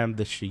the Imam,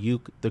 the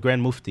Shayukh, the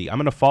Grand Mufti. I'm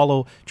going to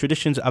follow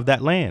traditions of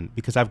that land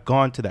because I've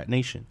gone to that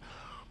nation.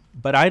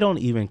 But I don't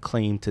even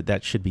claim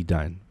that should be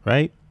done,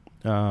 right?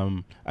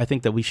 I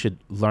think that we should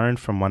learn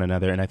from one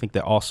another. And I think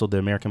that also the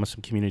American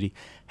Muslim community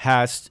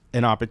has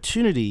an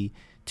opportunity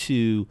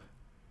to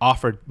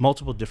offer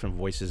multiple different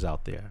voices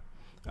out there.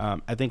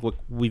 I think what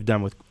we've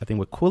done with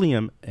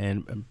Quilliam,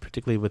 and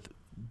particularly with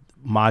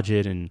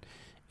Majid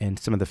and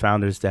some of the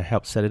founders that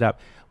helped set it up,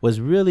 was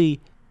really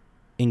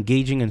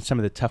engaging in some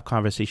of the tough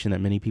conversation that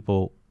many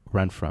people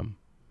run from,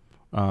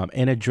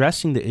 and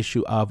addressing the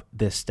issue of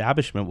the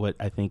establishment, what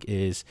I think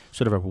is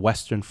sort of a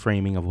Western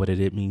framing of what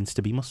it means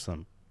to be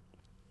Muslim.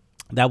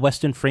 That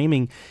Western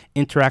framing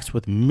interacts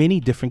with many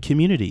different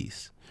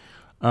communities,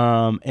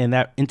 and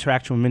that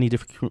interaction with many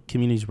different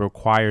communities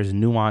requires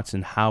nuance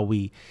in how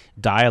we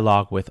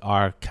dialogue with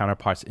our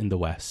counterparts in the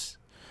West.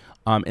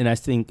 And I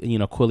think,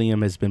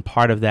 Quilliam has been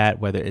part of that,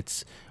 whether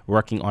it's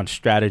working on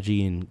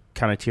strategy and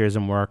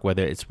counterterrorism work,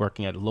 whether it's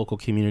working at local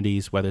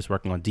communities, whether it's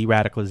working on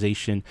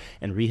de-radicalization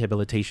and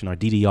rehabilitation, or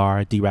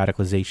DDR,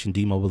 de-radicalization,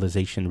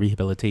 demobilization,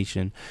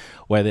 rehabilitation,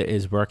 whether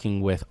it's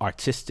working with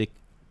artistic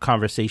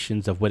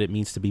conversations of what it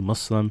means to be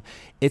Muslim.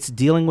 It's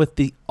dealing with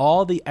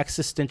all the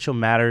existential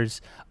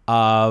matters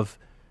of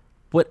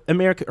what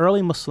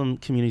early Muslim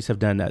communities have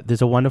done.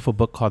 There's a wonderful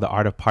book called The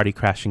Art of Party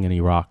Crashing in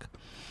Iraq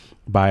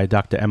by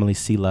Dr. Emily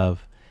Seelove,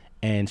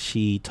 and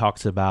she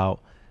talks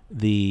about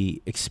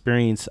the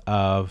experience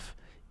of,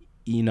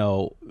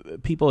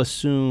 people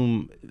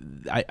assume,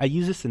 I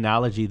use this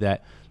analogy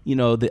that,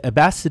 the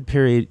Abbasid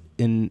period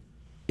in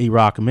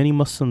Iraq, many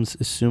Muslims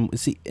assume,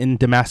 in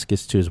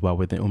Damascus too as well,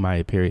 with the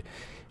Umayyad period,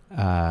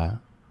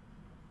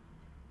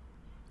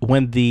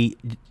 when the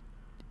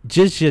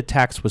jizya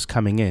tax was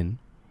coming in,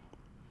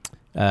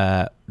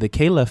 the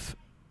caliph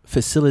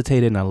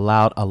facilitated and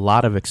allowed a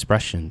lot of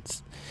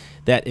expressions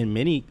that in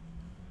many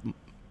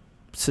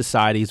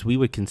societies we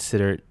would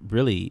consider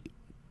really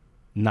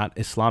not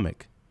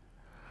Islamic.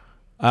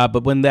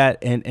 But when that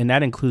and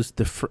that includes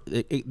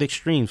the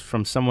extremes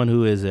from someone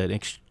who is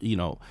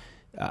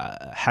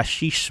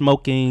hashish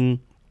smoking,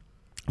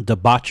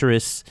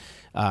 debaucherous,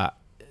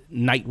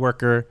 night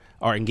worker,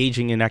 or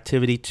engaging in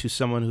activity, to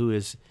someone who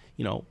is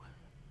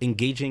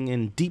engaging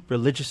in deep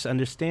religious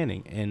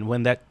understanding. And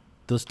when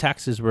those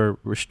taxes were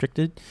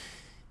restricted,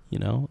 a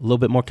little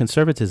bit more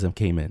conservatism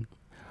came in.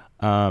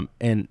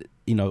 And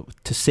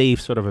to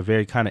save sort of a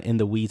very kind of in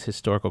the weeds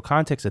historical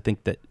context, I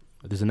think that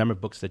there's a number of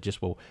books that just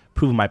will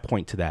prove my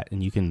point to that,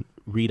 and you can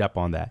read up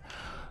on that.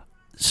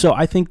 So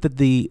I think that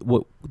the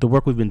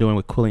work we've been doing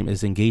with Quilliam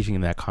is engaging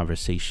in that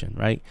conversation,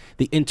 right?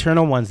 The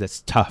internal ones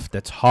that's tough,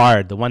 that's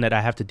hard, the one that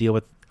I have to deal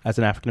with as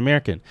an African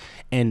American,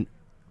 and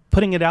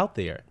putting it out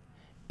there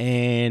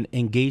and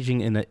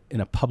engaging in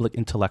a public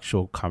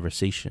intellectual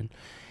conversation.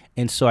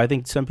 And so I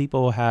think some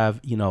people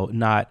have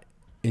not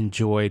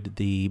enjoyed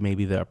the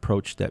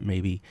approach that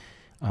maybe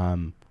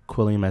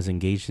Quilliam has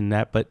engaged in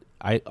that, but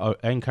I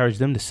encourage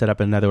them to set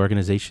up another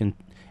organization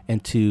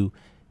and to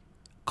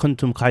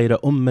kuntum khayra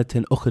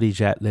ummatin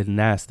ukhrijat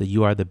lin-nas, that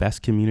you are the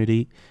best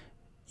community.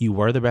 You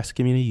were the best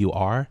community. You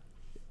are,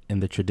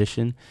 in the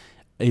tradition,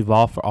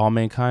 evolve for all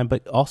mankind,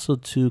 but also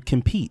to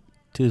compete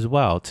to as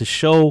well, to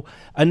show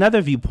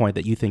another viewpoint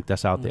that you think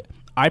that's out there.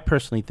 I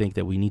personally think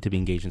that we need to be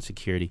engaged in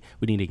security.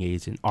 We need to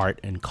engage in art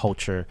and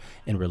culture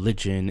and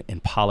religion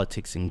and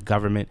politics and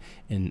government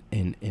and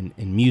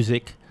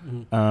music.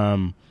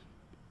 Mm-hmm.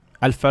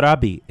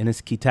 Al-Farabi, in his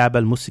Kitab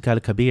al-Musik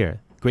al-Kabir,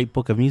 great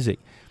book of music,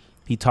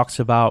 he talks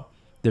about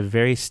the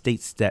various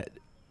states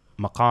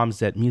maqams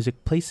that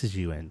music places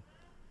you in.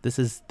 This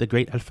is the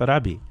great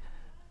Al-Farabi.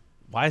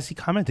 Why is he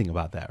commenting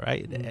about that,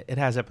 right? It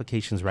has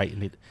applications right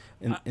in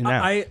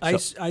that.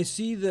 I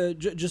see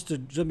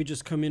let me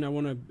just come in. I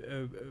want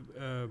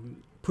to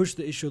push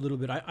the issue a little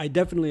bit. I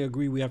definitely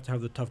agree we have to have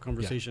the tough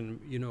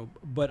conversation,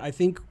 but I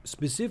think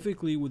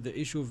specifically with the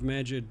issue of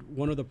Majid,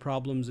 one of the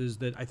problems is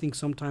that I think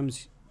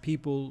sometimes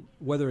people,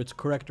 whether it's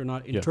correct or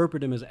not,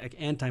 interpret him as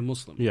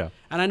anti-Muslim. Yeah.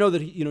 And I know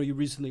that you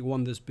recently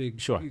won this big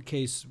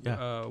case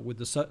with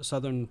the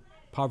Southern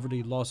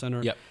Poverty Law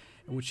Center,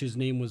 in which his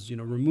name was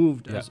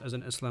removed as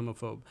an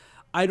Islamophobe.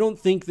 I don't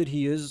think that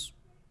he is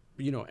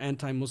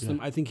anti-Muslim.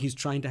 I think he's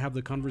trying to have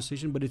the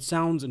conversation, but it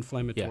sounds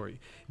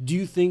inflammatory. Do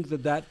you think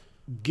that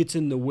gets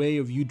in the way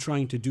of you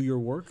trying to do your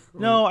work?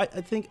 Or? No, I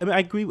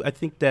agree. I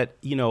think that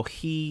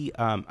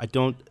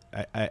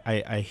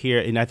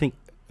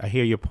I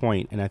hear your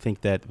point, and I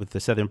think that with the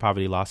Southern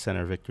Poverty Law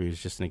Center victory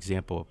is just an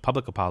example of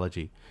public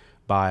apology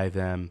by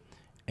them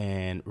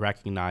and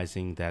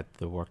recognizing that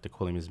the work that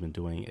Quilliam has been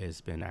doing has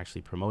been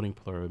actually promoting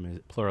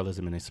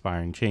pluralism and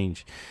inspiring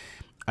change.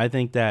 I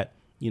think that,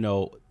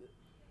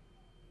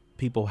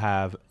 people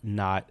have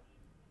not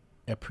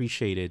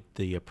appreciated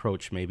the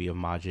approach maybe of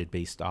Majid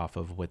based off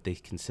of what they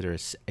consider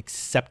as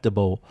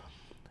acceptable,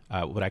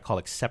 what I call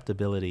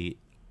acceptability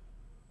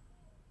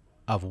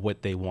of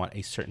what they want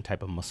a certain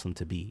type of Muslim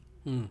to be.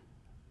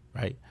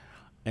 Right.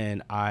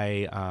 And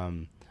I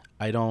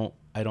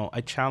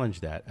challenge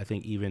that. I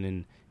think even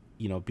in,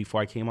 before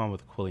I came on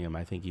with Quilliam,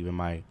 I think even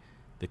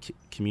the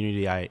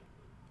community I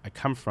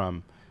come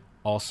from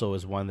also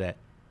is one that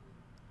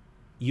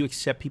you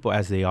accept people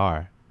as they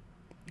are.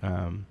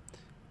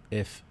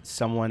 If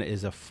someone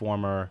is a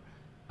former,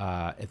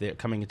 if they're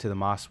coming into the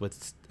mosque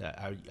with,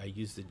 I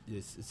use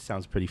it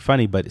sounds pretty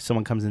funny, but if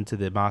someone comes into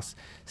the mosque,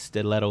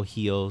 stiletto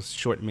heels,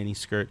 short mini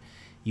skirt,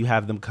 you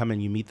have them come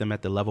and you meet them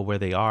at the level where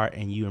they are,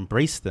 and you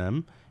embrace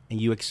them, and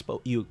you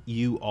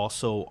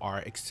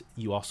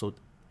also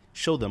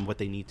show them what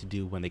they need to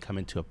do when they come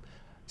into a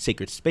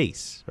sacred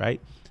space,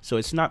 right? So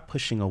it's not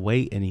pushing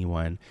away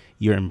anyone.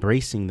 You're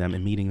embracing them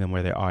and meeting them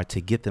where they are to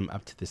get them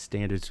up to the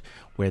standards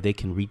where they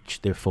can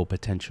reach their full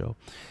potential.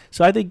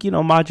 So I think,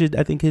 Majid,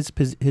 I think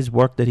his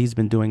work that he's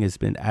been doing is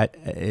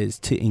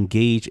to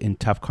engage in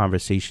tough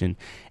conversation,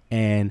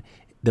 and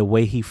the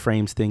way he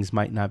frames things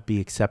might not be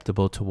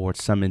acceptable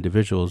towards some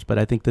individuals, but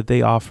I think that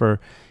they offer,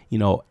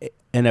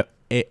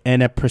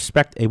 a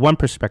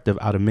perspective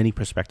out of many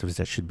perspectives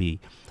that should be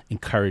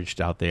encouraged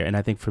out there. And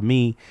I think for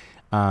me,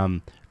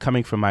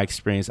 coming from my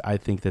experience, I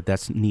think that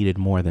that's needed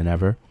more than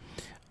ever.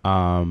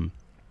 And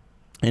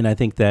I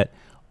think that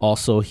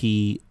also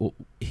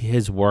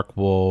his work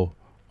will,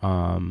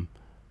 I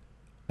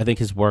think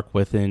his work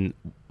within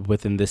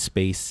this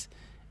space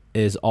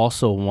is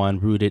also one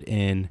rooted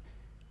in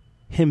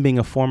him being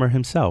a former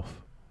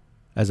himself,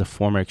 as a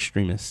former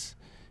extremist,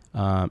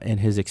 and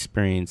his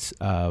experience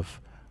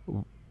of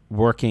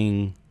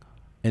working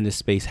in this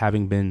space,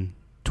 having been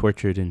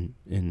tortured in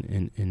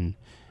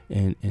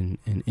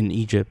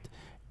Egypt,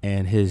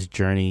 and his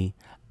journey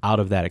out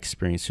of that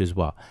experience as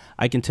well.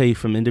 I can tell you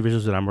from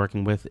individuals that I'm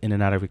working with in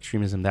and out of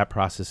extremism, that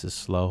process is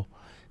slow.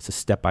 It's a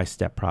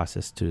step-by-step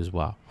process too as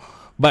well.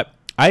 But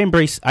I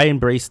embrace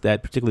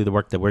that, particularly the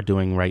work that we're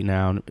doing right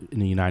now in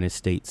the United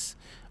States.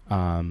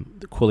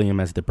 The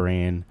Quilliam as the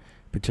brand,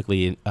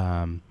 particularly,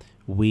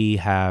 we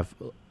have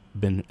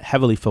been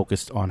heavily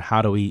focused on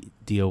how do we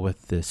deal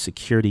with the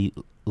security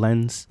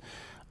lens,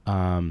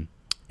 and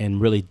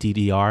really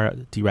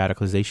DDR,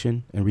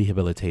 de-radicalization, and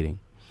rehabilitating.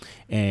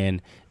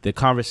 And the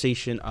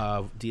conversation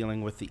of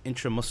dealing with the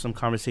intra-Muslim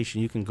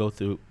conversation, you can go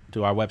to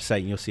our website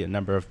and you'll see a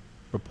number of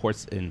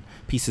reports and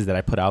pieces that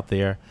I put out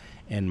there,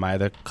 and my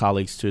other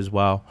colleagues too as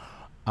well.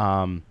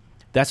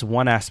 That's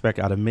one aspect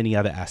out of many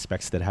other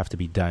aspects that have to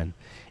be done.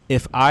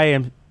 If I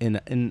am,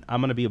 and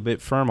I'm going to be a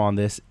bit firm on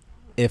this,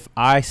 if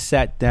I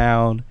sat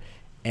down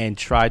and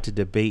tried to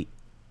debate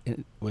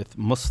with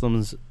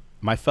Muslims,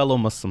 my fellow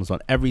Muslims, on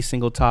every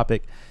single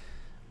topic,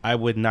 I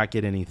would not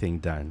get anything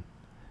done.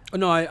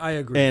 No, I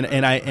agree.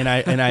 And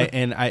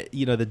I,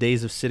 you know, the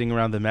days of sitting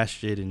around the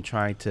masjid and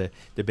trying to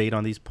debate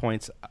on these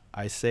points,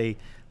 I say,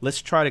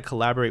 let's try to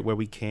collaborate where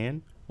we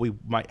can. We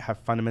might have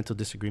fundamental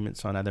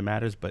disagreements on other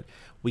matters, but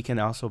we can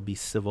also be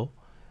civil.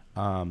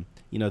 You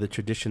know, the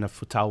tradition of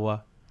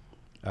Fatawa,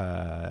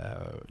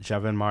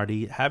 Javan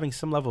Mardi, having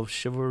some level of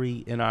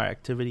chivalry in our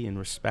activity and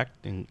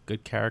respect and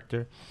good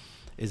character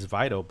is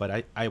vital.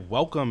 But I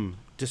welcome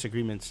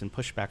disagreements and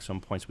pushbacks on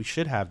points. We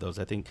should have those.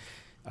 I think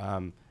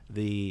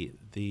the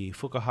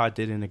fuqaha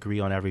didn't agree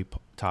on every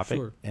topic,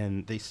 sure,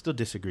 and they still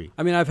disagree.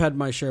 I mean, I've had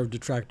my share of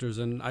detractors,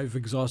 and I've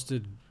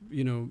exhausted,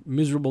 you know,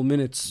 miserable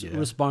minutes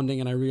responding,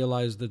 and I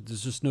realized that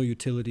there's just no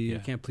utility. You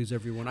can't please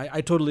everyone.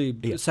 I totally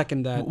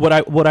second that.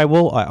 What I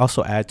will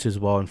also add to as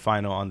well, and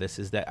final on this,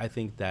 is that I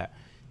think that,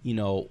 you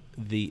know,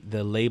 the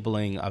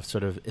labeling of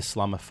sort of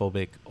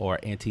Islamophobic or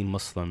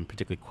anti-Muslim,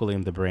 particularly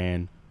Quilliam the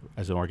brand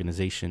as an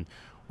organization,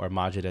 or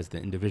Majid as the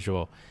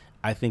individual,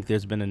 I think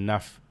there's been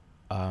enough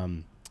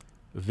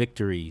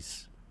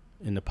victories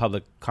in the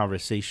public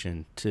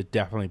conversation to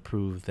definitely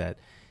prove that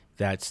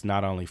that's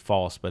not only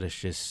false, but it's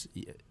just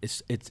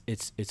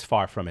it's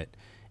far from it.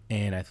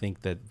 And I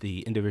think that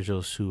the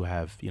individuals who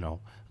have, you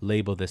know,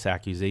 labeled this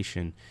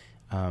accusation,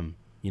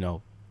 you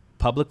know,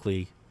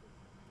 publicly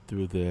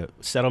through the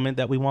settlement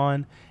that we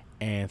won,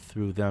 and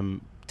through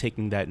them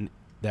taking that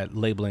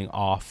labeling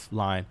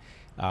offline,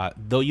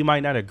 though you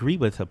might not agree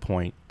with a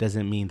point,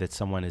 doesn't mean that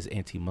someone is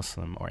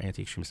anti-Muslim or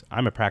anti-extremist.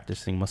 I'm a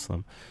practicing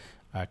Muslim.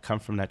 I come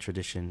from that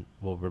tradition,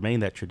 will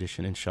remain that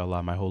tradition,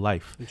 inshallah, my whole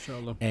life.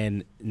 Inshallah.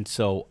 And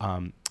so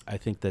I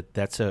think that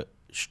that's a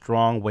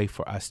strong way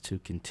for us to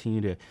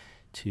continue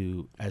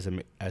to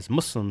as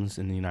Muslims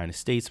in the United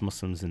States,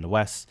 Muslims in the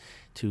West,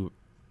 to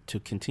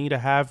continue to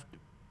have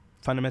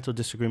fundamental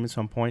disagreements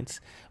on points,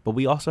 but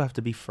we also have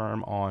to be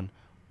firm on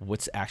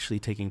what's actually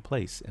taking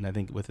place. And I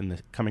think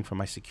coming from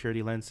my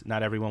security lens,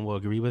 not everyone will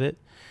agree with it,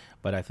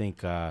 but I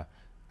think I've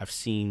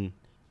seen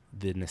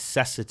the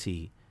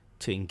necessity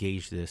to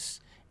engage this,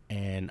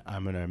 and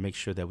I'm going to make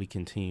sure that we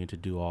continue to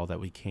do all that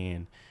we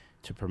can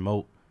to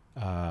promote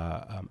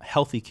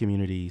healthy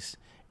communities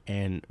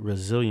and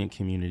resilient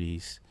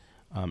communities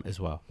as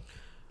well.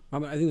 I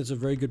think that's a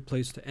very good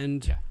place to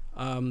end.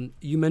 Yeah.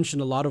 You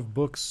mentioned a lot of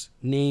books,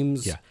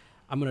 names. Yeah.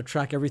 I'm going to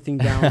track everything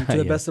down to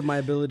the best of my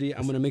ability.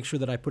 I'm going to make sure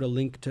that I put a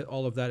link to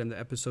all of that in the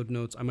episode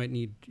notes. I might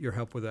need your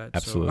help with that.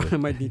 Absolutely. So I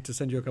might need to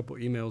send you a couple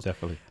emails.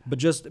 Definitely.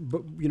 But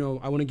you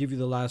know, I want to give you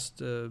the last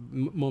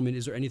moment.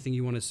 Is there anything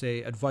you want to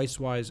say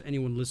advice-wise,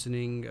 anyone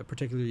listening,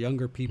 particularly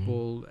younger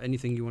people,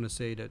 anything you want to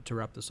say to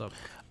wrap this up?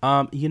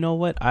 You know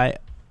what? I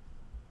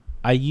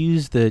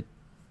use the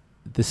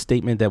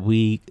statement that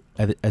we,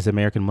 as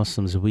American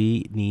Muslims,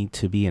 we need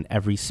to be in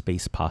every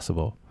space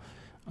possible.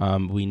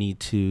 We need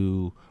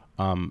to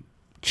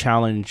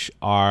challenge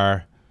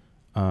our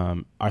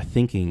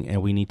thinking,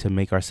 and we need to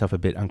make ourselves a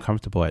bit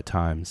uncomfortable at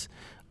times.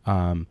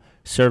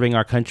 Serving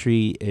our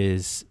country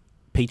is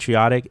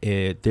patriotic.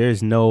 Many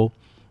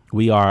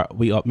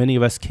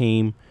of us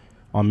came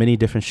on many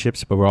different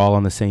ships, but we're all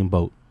on the same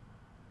boat.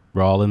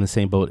 We're all in the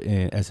same boat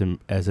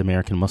as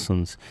American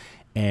Muslims,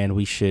 and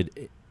we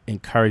should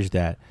encourage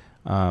that.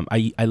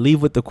 I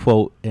leave with the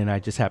quote, and I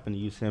just happen to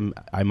use him.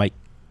 I might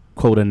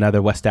quote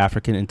another West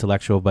African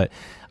intellectual, but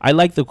I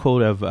like the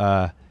quote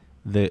of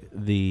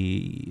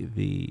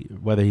the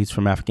whether he's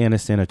from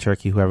Afghanistan or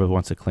Turkey, whoever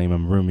wants to claim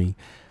him, Rumi,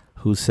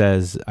 who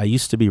says, "I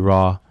used to be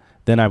raw,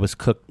 then I was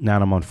cooked, now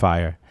I'm on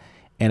fire."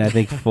 And I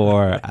think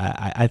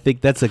I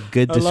think that's a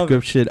good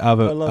description of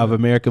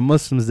American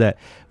Muslims, that,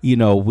 you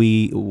know,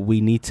 we've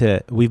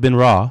been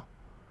raw.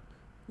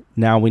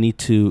 Now we need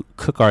to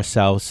cook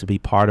ourselves to be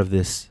part of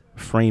this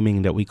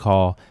framing that we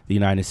call the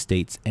United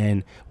States,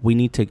 and we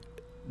need to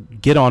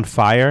get on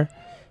fire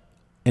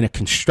in a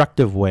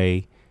constructive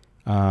way,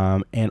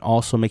 and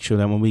also make sure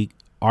that when we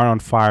are on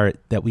fire,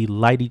 that we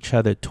light each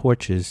other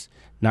torches,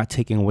 not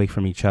taking away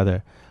from each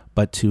other,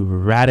 but to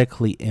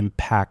radically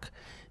impact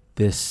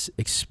this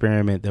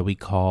experiment that we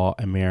call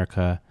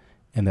America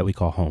and that we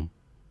call home.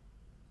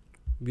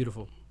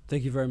 Beautiful.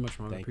 Thank you very much,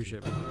 Mohammed. Thank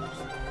Appreciate you.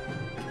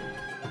 it.